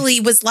actually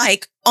was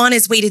on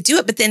his way to do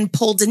it, but then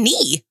pulled a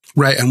knee.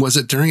 Right. And was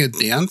it during a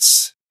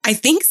dance? I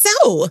think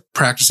so.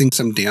 Practicing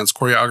some dance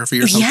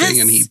choreography or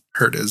something, and he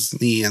hurt his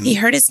knee.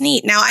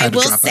 Now, I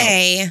will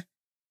say,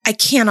 I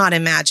cannot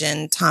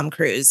imagine Tom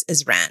Cruise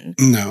as Ren.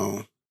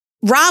 No.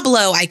 Rob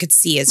Lowe, I could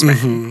see as Ren.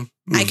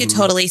 Mm-hmm. I could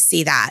totally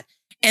see that.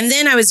 And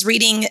then I was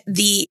reading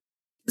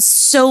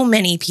so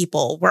many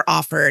people were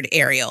offered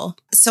Ariel.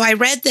 So I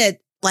read that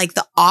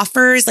the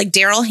offers,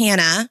 Daryl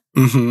Hannah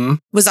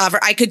was offered.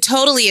 I could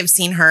totally have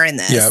seen her in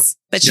this,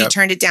 but she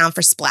turned it down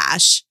for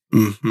Splash.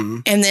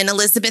 Mm-hmm. And then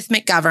Elizabeth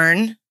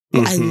McGovern,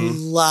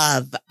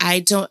 I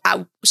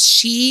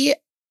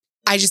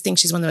just think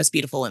she's one of the most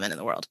beautiful women in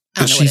the world.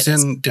 She's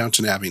in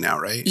Downton Abbey now,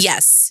 right?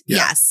 Yes.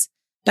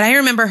 But I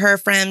remember her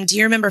from, do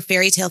you remember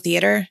Fairy Tale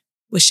Theater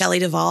with Shelley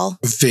Duvall?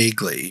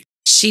 Vaguely.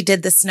 She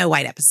did the Snow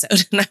White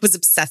episode and I was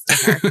obsessed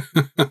with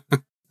her.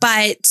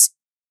 But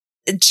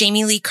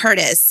Jamie Lee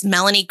Curtis,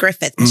 Melanie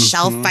Griffith,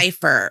 Michelle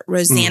Pfeiffer,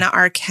 Rosanna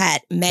Arquette,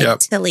 Meg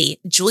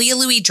Tilly, Julia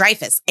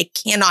Louis-Dreyfus. I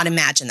cannot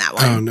imagine that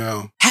one. Oh,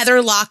 no.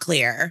 Heather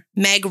Locklear,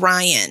 Meg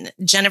Ryan,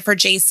 Jennifer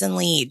Jason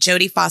Leigh,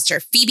 Jodie Foster,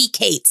 Phoebe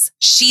Cates.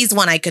 She's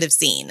one I could have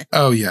seen.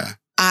 Oh, yeah.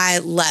 I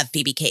love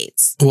Phoebe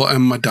Cates. Well,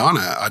 and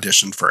Madonna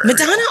auditioned for Ariel.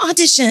 Madonna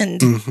auditioned.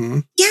 Mm-hmm.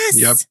 Yes.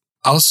 Yep.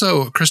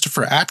 Also,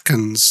 Christopher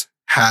Atkins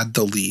had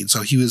the lead.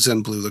 So he was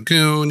in Blue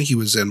Lagoon. He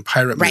was in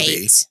Pirate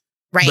Movie.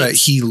 Right. But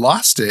he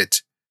lost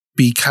it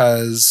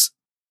because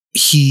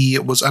he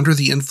was under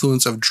the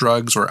influence of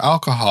drugs or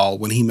alcohol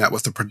when he met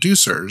with the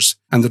producers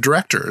and the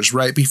directors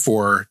right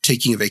before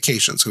taking a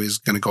vacation. So he's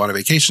going to go on a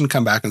vacation,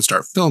 come back and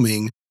start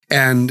filming.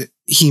 And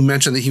he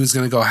mentioned that he was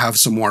going to go have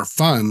some more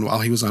fun while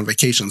he was on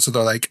vacation. So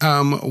they're like,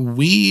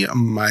 we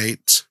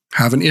might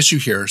have an issue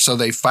here. So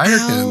they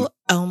fired him.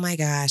 Oh my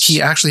gosh.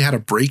 He actually had a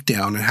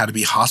breakdown and had to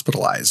be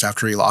hospitalized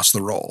after he lost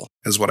the role,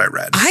 is what I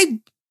read.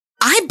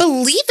 I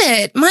believe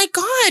it. My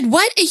God,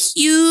 what a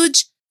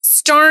huge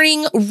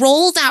starring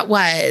role that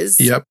was.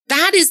 Yep.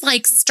 That is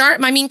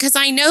because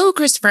I know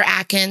Christopher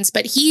Atkins,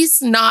 but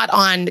he's not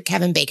on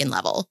Kevin Bacon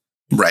level.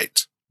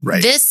 Right.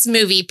 This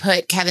movie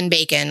put Kevin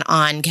Bacon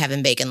on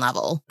Kevin Bacon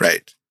level.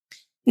 Right.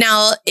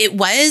 Now,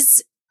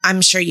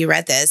 I'm sure you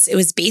read this. It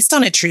was based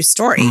on a true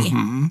story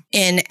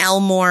in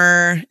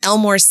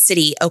Elmore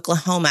City,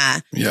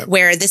 Oklahoma,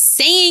 where the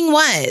saying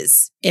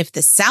was, if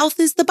the South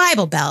is the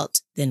Bible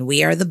Belt, then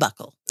we are the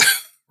buckle,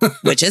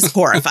 which is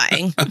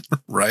horrifying.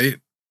 Right.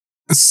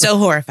 So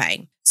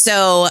horrifying.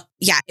 So,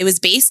 it was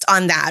based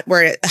on that,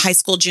 where high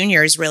school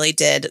juniors really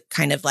did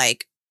kind of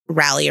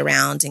rally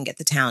around and get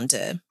the town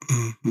to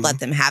let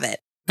them have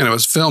it. And it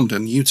was filmed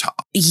in Utah.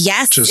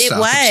 Yes, just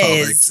south of Salt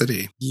Lake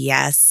City.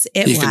 Yes,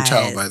 it was. You can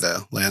tell by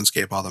the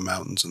landscape, all the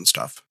mountains and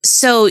stuff.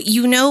 So,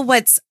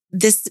 what's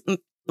this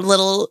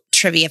little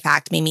trivia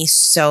fact made me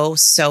so,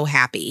 so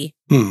happy.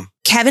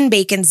 Kevin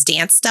Bacon's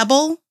dance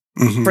double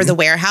for the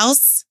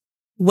warehouse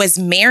was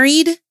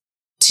married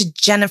to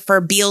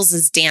Jennifer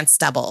Beals' dance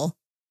double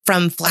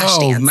from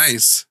Flashdance. Oh,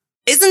 nice.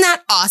 Isn't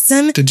that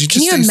awesome? Did you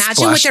just Can you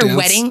imagine what their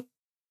wedding?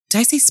 Did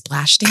I say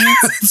splash dance?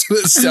 That's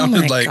what it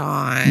sounded like.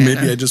 God.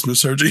 Maybe I just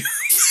misheard you.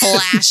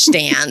 Flash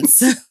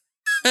dance.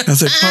 I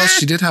was like, well,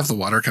 she did have the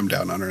water come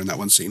down on her in that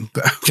one scene.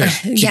 But okay,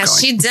 yeah,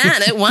 she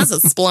did. It was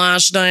a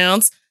splash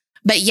dance.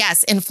 But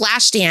yes, in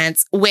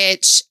Flashdance,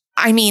 which,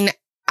 I mean,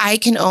 I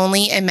can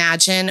only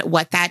imagine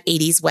what that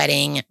 80s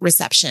wedding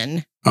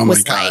reception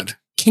was like.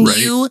 Can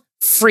you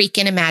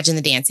freaking imagine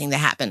the dancing that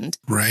happened?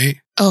 Right.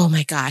 Oh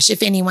my gosh.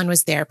 If anyone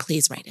was there,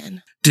 please write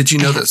in. Did you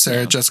know that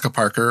Sarah Jessica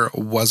Parker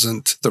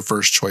wasn't the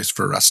first choice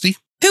for Rusty?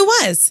 Who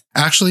was?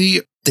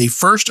 Actually, they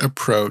first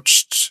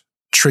approached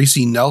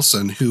Tracy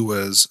Nelson, who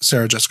was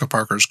Sarah Jessica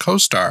Parker's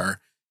co-star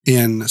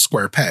in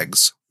Square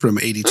Pegs from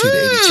 82 to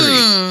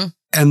 83.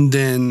 And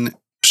then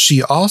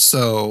she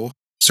also,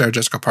 Sarah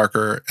Jessica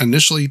Parker,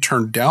 initially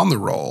turned down the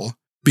role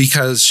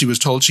because she was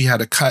told she had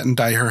to cut and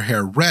dye her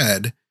hair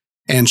red.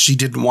 And she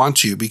didn't want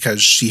to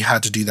because she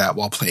had to do that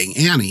while playing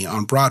Annie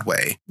on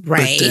Broadway.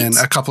 Right. But then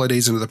a couple of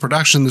days into the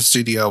production, the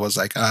studio was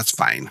like, oh, that's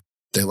fine.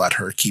 They let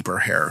her keep her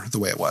hair the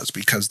way it was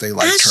because they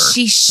liked her.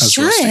 She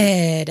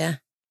should.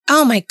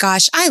 Oh my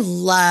gosh. I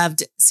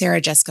loved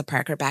Sarah Jessica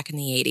Parker back in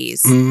the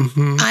 80s.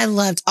 Mm-hmm. I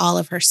loved all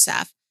of her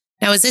stuff.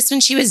 Now, is this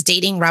when she was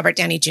dating Robert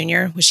Downey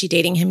Jr.? Was she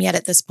dating him yet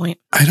at this point?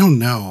 I don't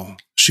know.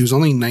 She was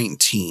only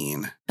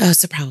 19. Oh,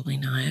 so probably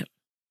not.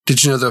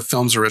 Did you know the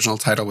film's original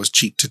title was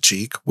Cheek to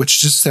Cheek,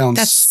 which just sounds...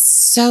 That's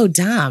so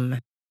dumb.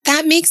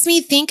 That makes me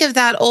think of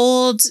that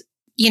old,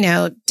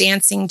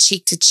 dancing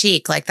cheek to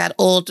cheek, like that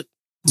old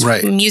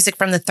music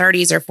from the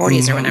 30s or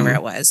 40s or whenever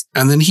it was.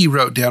 And then he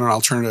wrote down an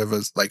alternative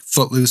as like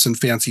Footloose and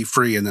Fancy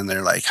Free. And then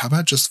they're like, how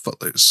about just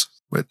Footloose?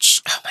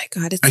 Which... Oh my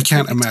God. I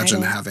can't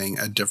imagine having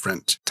a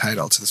different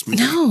title to this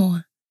movie.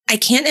 No. I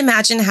can't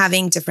imagine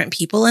having different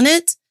people in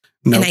it.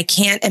 Nope. And I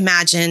can't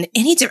imagine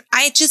any different...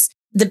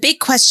 The big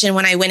question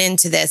when I went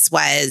into this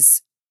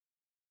was,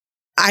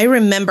 I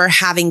remember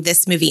having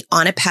this movie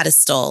on a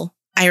pedestal.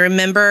 I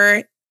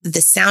remember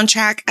the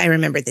soundtrack. I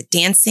remember the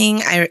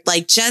dancing.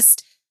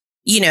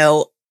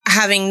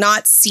 Having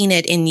not seen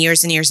it in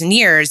years and years and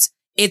years,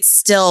 it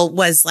still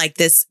was like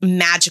this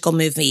magical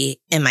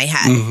movie in my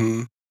head.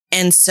 Mm-hmm.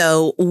 And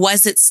so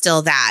was it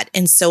still that?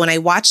 And so when I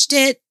watched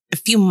it a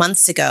few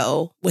months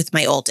ago with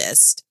my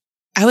oldest,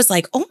 I was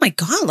like, oh my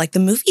God, like the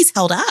movie's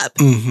held up.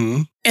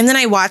 Mm-hmm. And then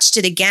I watched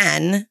it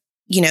again,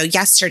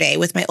 yesterday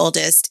with my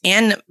oldest,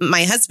 and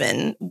my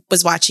husband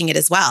was watching it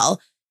as well.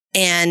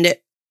 And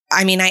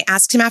I mean, I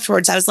asked him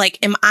afterwards, I was like,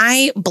 am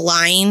I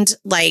blind?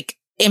 Like,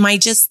 am I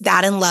just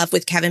that in love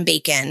with Kevin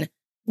Bacon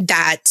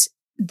that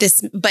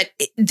this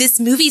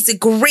movie's a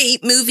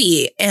great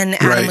movie? And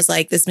Adam was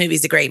like, this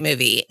movie's a great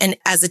movie. And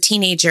as a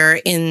teenager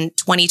in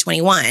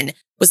 2021,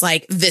 was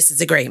like, this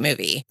is a great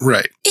movie.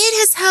 Right. It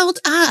has held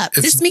up.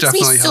 This makes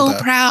me so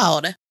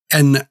proud.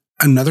 And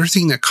another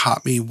thing that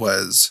caught me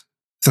was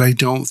that I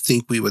don't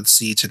think we would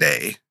see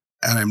today,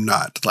 and I'm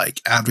not like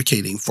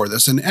advocating for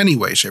this in any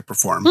way, shape, or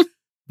form,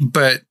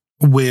 but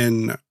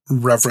when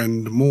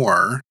Reverend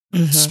Moore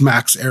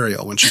smacks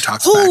Ariel when she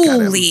talks back at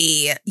him.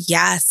 Holy,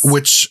 yes.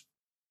 Which,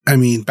 I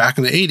mean, back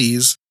in the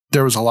 80s,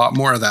 there was a lot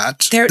more of that.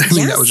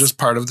 That was just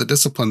part of the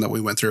discipline that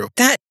we went through.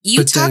 That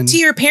you talk to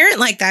your parent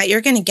like that,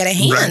 you're going to get a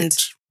hand.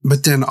 Right.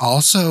 But then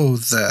also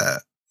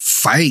the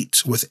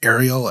fight with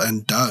Ariel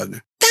and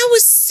Doug. That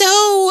was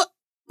so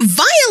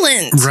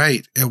violent.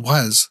 Right. It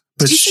was.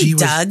 But Did you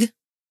say Doug?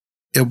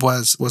 It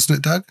was. Wasn't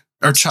it Doug?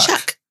 Or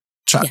Chuck?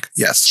 Chuck.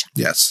 Yes. Chuck.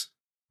 Yes.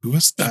 Who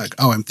was Doug?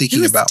 Oh, I'm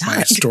thinking about Doug?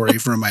 My story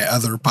from my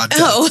other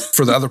podcast,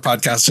 for the other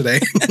podcast today.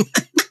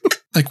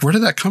 Like, where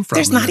did that come from?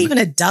 There's not even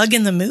a Doug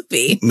in the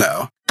movie.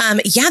 No.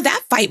 Yeah,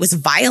 that fight was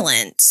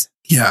violent.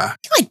 Yeah.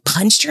 He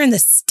punched her in the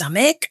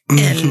stomach.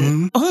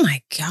 And oh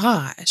my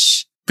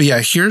gosh. But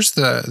yeah, here's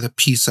the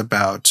piece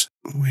about,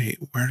 wait,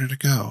 where did it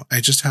go?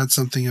 I just had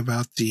something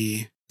about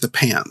the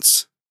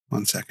pants.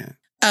 1 second.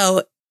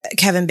 Oh,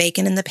 Kevin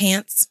Bacon in the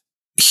pants.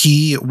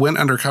 He went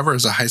undercover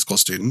as a high school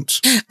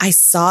student. I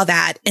saw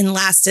that and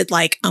lasted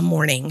like a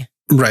morning.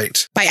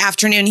 Right. By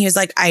afternoon, he was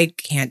like, I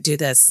can't do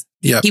this.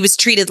 Yeah. He was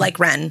treated like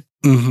Ren.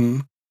 Mm-hmm.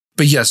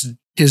 But yes,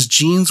 his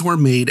jeans were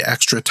made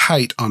extra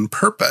tight on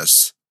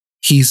purpose.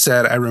 He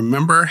said, I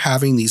remember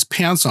having these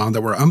pants on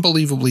that were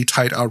unbelievably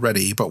tight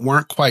already, but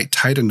weren't quite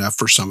tight enough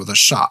for some of the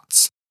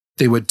shots.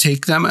 They would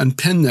take them and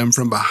pin them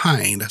from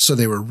behind, so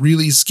they were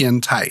really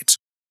skin tight.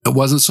 It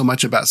wasn't so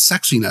much about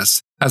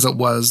sexiness as it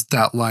was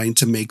that line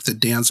to make the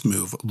dance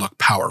move look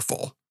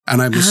powerful.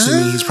 And I'm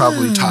assuming he's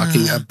probably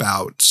talking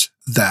about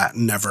that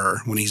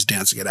Never when he's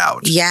dancing it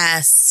out.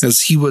 Yes.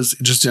 Because he was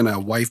just in a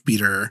wife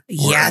beater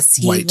or a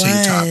white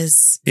tank top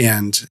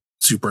and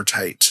super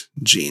tight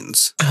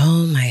jeans.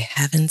 Oh my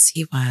heavens,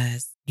 he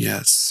was.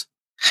 Yes.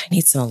 I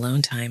need some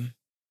alone time.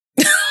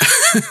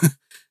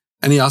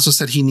 And he also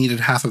said he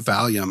needed half a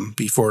Valium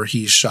before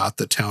he shot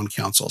the town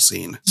council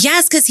scene.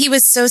 Yes, because he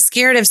was so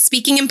scared of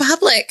speaking in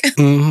public.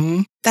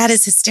 Mm-hmm. That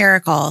is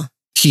hysterical.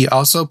 He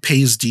also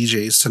pays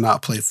DJs to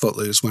not play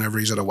Footloose whenever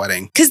he's at a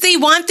wedding. Because they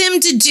want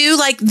them to do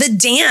like the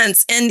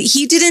dance, and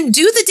he didn't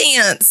do the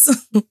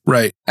dance.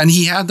 Right. And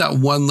he had that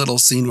one little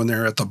scene when they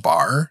were at the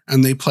bar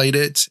and they played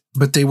it,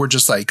 but they were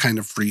just like kind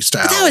of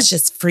freestyle. But that was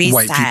just freestyle.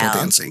 White people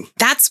dancing.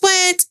 That's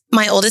what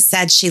my oldest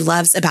said she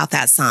loves about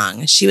that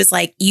song. She was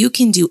like, you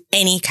can do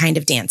any kind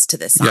of dance to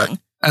this song. Yeah.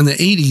 And the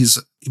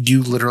 80s,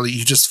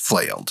 you just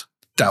flailed.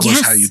 That was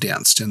how you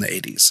danced in the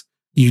 80s.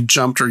 You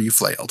jumped or you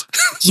flailed.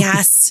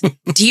 Yes.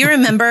 Do you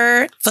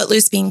remember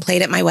Footloose being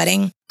played at my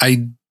wedding?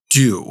 I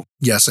do.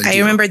 Yes, I do. I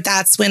remember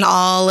that's when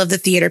all of the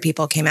theater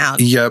people came out.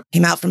 Yep.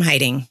 Came out from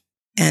hiding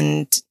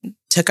and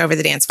took over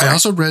the dance floor. I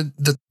also read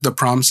that the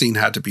prom scene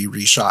had to be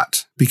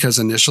reshot because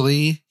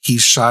initially he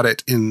shot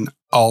it in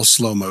all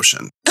slow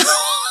motion.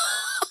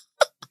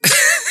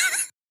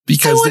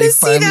 Because they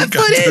finally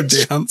got their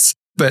dance.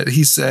 But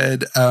he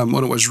said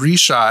when it was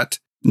reshot,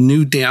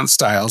 new dance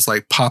styles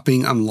like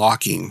popping and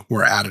locking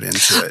were added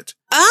into it.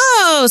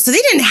 Oh, so they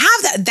didn't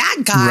have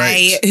that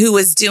guy who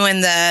was doing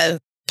the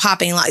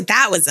popping lock.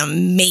 That was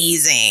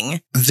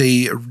amazing.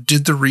 They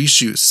did the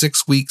reshoot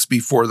 6 weeks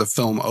before the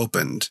film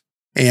opened,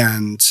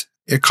 and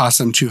it cost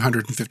them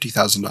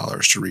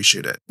 $250,000 to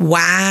reshoot it.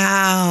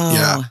 Wow.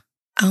 Yeah.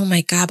 Oh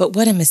my God, but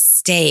what a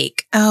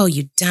mistake. Oh,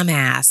 you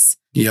dumbass.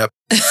 Yep.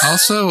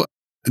 Also,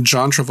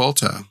 John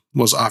Travolta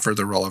was offered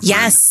the role of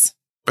Ren,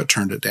 but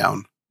turned it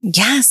down.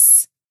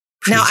 Yes.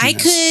 Now, I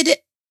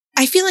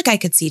feel like I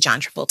could see John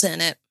Travolta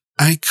in it.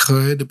 I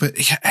could, but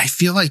I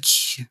feel like,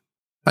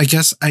 I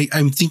guess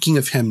I'm thinking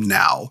of him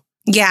now.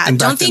 Yeah,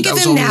 don't think of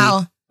him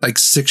now. Like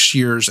 6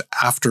 years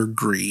after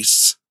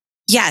Grease.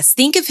 Yes,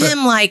 think of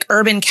him like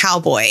Urban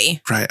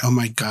Cowboy. Right. Oh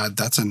my God,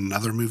 that's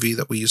another movie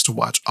that we used to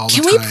watch all the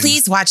time. Can we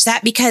please watch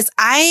that? Because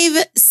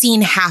I've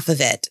seen half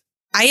of it.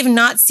 I have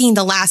not seen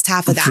the last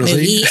half of that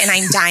movie, and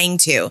I'm dying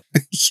to.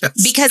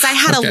 Yes. Because I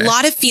had a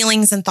lot of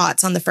feelings and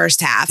thoughts on the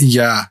first half.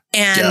 Yeah.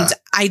 And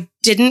I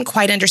didn't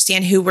quite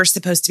understand who we're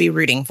supposed to be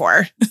rooting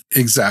for.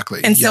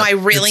 Exactly. And so I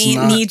really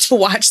need to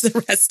watch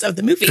the rest of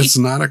the movie. It's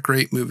not a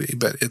great movie,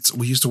 but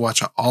we used to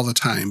watch it all the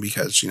time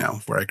because,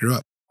 where I grew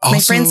up. Also, my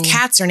friends'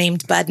 cats are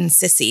named Bud and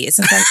Sissy.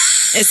 Isn't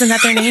that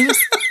their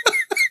names?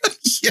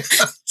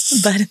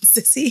 Yes. Bud and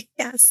Sissy.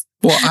 Yes.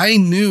 Well, I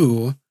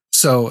knew.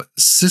 So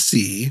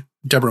Sissy,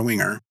 Deborah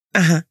Winger,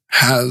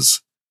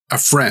 has a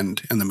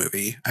friend in the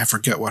movie. I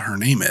forget what her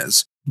name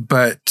is,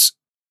 but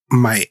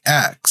my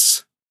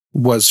ex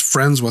was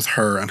friends with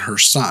her and her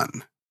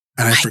son.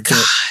 And I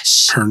forget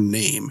her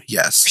name.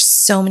 Yes. We're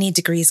so many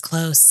degrees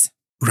close.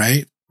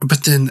 Right.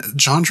 But then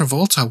John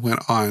Travolta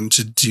went on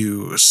to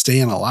do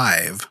Stayin'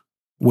 Alive,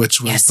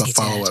 which was the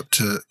follow-up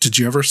to, did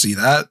you ever see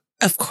that?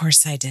 Of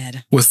course I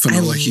did. With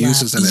Finola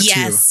Hughes is in it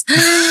too.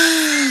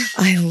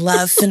 I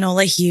love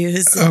Finola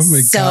Hughes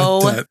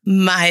so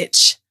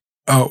much.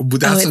 Oh, but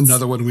that's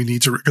another one we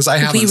need to, because I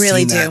haven't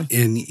seen that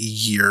in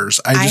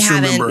years. I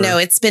remember. No,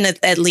 it's been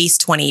at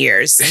least 20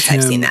 years since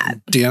I've seen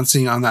that.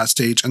 Dancing on that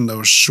stage in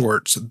those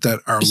shorts that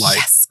are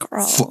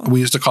like,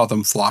 we used to call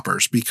them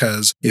floppers,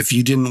 because if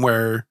you didn't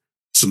wear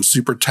some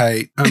super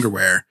tight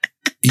underwear,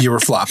 you were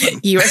flopping.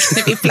 You were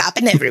going to be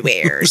flopping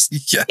everywhere.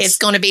 Yes. It's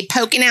going to be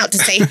poking out to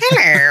say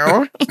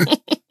hello.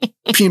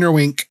 Peener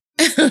wink.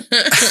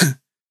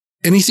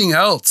 Anything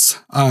else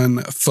on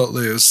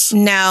Footloose?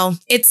 No,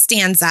 it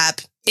stands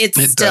up. It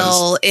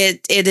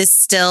is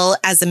still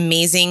as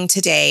amazing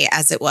today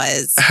as it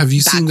was. Have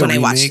you seen the remake?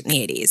 I watched it in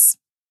the 80s?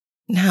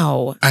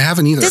 No. I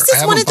haven't either. This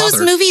is one of those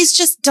movies,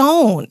 just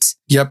don't.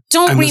 Yep.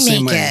 Don't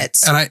remake it.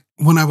 And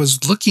when I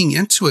was looking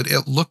into it,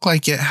 it looked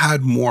like it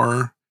had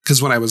more,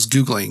 because when I was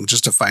Googling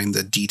just to find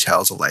the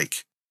details of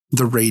like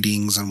the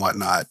ratings and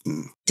whatnot.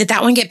 Did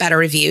that one get better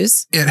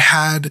reviews?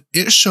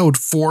 It showed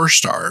 4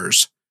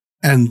 stars.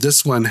 And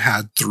this one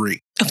had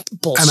 3. Oh,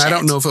 bullshit. And I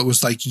don't know if it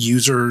was like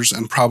users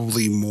and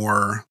probably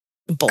more.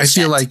 Bullshit.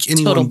 I feel like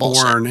anyone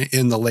born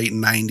in the late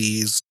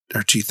 90s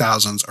or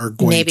 2000s are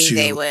going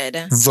they would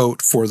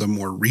vote for the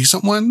more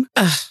recent one.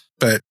 Ugh.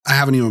 But I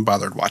haven't even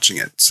bothered watching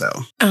it. So.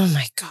 Oh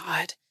my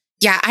God.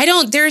 Yeah,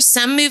 there's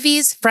some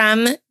movies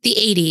from the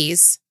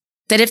 80s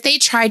that if they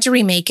tried to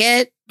remake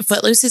it,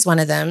 Footloose is one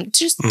of them.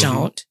 Just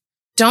don't.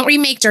 Don't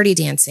remake Dirty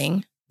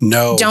Dancing.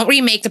 No. Don't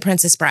remake The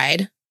Princess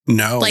Bride.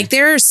 No. Like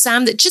there are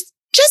some that just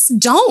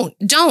don't.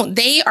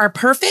 They are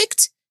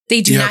perfect.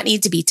 They do not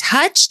need to be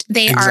touched.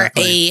 They are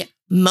a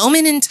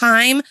moment in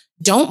time.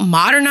 Don't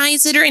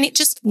modernize it or anything.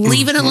 Just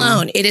leave it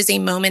alone. It is a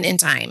moment in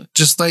time.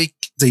 Just like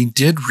they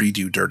did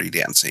redo Dirty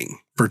Dancing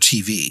for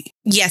TV.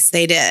 Yes,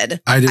 they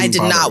did. I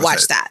did not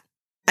watch that.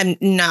 I'm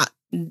not.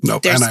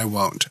 Nope, and I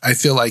won't. I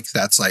feel like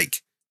that's like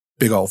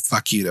big old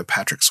fuck you to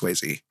Patrick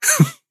Swayze.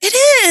 It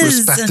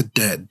is. Respect the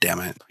dead, damn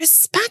it.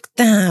 Respect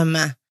them.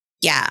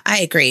 Yeah, I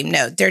agree.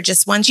 No, they're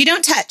just ones you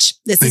don't touch.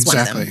 This is one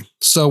of them.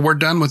 So we're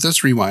done with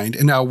this rewind.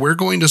 And now we're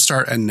going to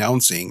start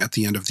announcing at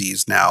the end of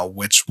these now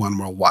which one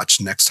we'll watch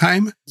next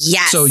time.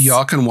 Yes. So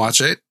y'all can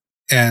watch it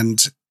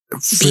and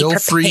feel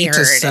free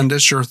to send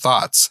us your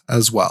thoughts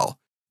as well.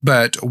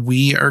 But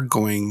we are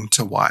going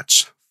to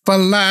watch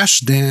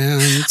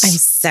Flashdance. I'm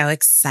so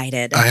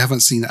excited. I haven't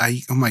seen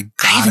oh my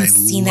God, I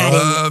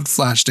loved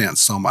Flashdance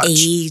so much.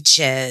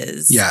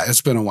 Ages. Yeah,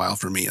 it's been a while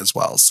for me as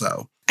well.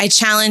 So I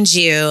challenge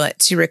you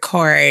to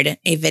record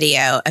a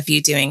video of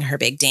you doing her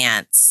big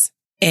dance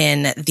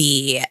in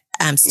the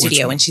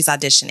studio when she's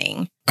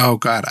auditioning. Oh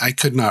God, I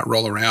could not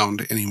roll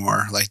around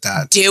anymore like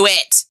that. Do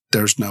it.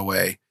 There's no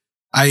way.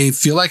 I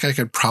feel like I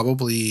could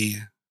probably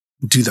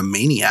do the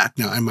Maniac.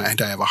 Now I might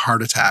die of a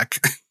heart attack.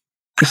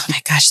 Oh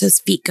my gosh, those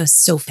feet go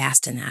so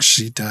fast in that.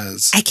 She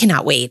does. I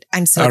cannot wait.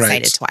 I'm so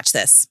excited to watch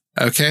this.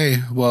 Okay,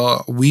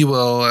 well, we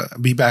will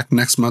be back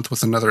next month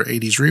with another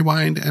 80s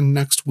Rewind and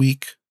next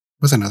week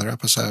with another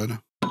episode.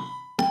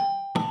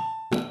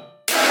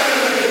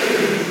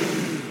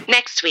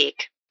 Next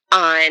week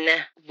on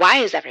Why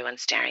Is Everyone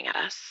Staring at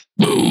Us?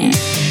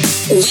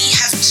 We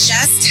have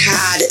just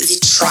had the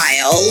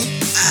trial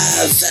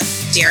of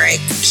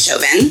Derek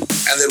Chauvin.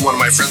 And then one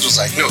of my friends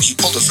was like, no, he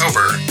pulled us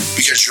over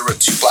because you're with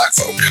two black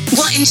folk.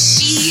 Well, and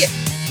she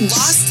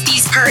lost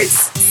these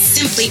parts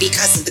simply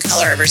because of the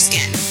color of her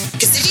skin.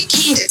 Because if it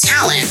came to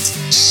talent,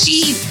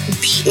 she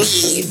beat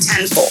me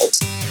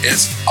tenfold.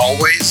 It's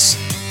always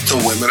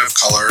the women of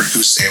color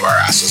who save our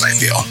asses, I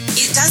feel.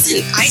 It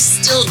doesn't. I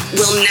still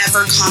will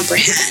never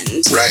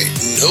comprehend. Right.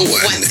 No one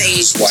what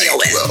they deal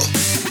with. Will.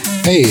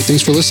 Hey,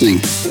 thanks for listening.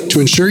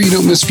 To ensure you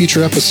don't miss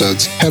future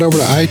episodes, head over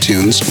to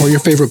iTunes or your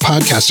favorite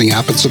podcasting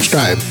app and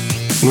subscribe.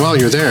 And while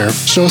you're there,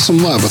 show us some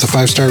love with a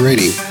 5-star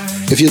rating.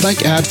 If you'd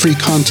like ad-free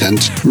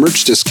content,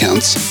 merch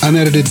discounts,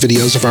 unedited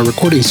videos of our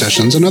recording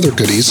sessions, and other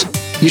goodies,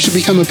 you should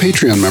become a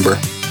Patreon member.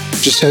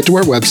 Just head to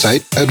our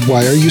website at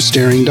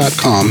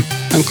whyareyoustaring.com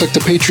and click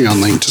the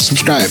Patreon link to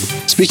subscribe.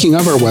 Speaking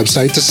of our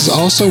website, this is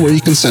also where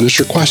you can send us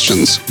your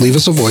questions, leave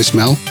us a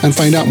voicemail, and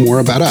find out more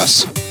about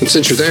us. And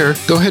since you're there,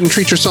 go ahead and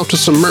treat yourself to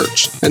some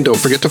merch. And don't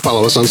forget to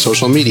follow us on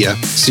social media.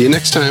 See you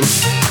next time. This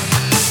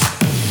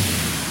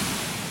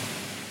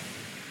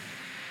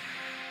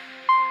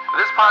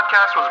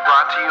podcast was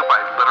brought to you by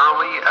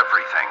Literally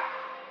Everything.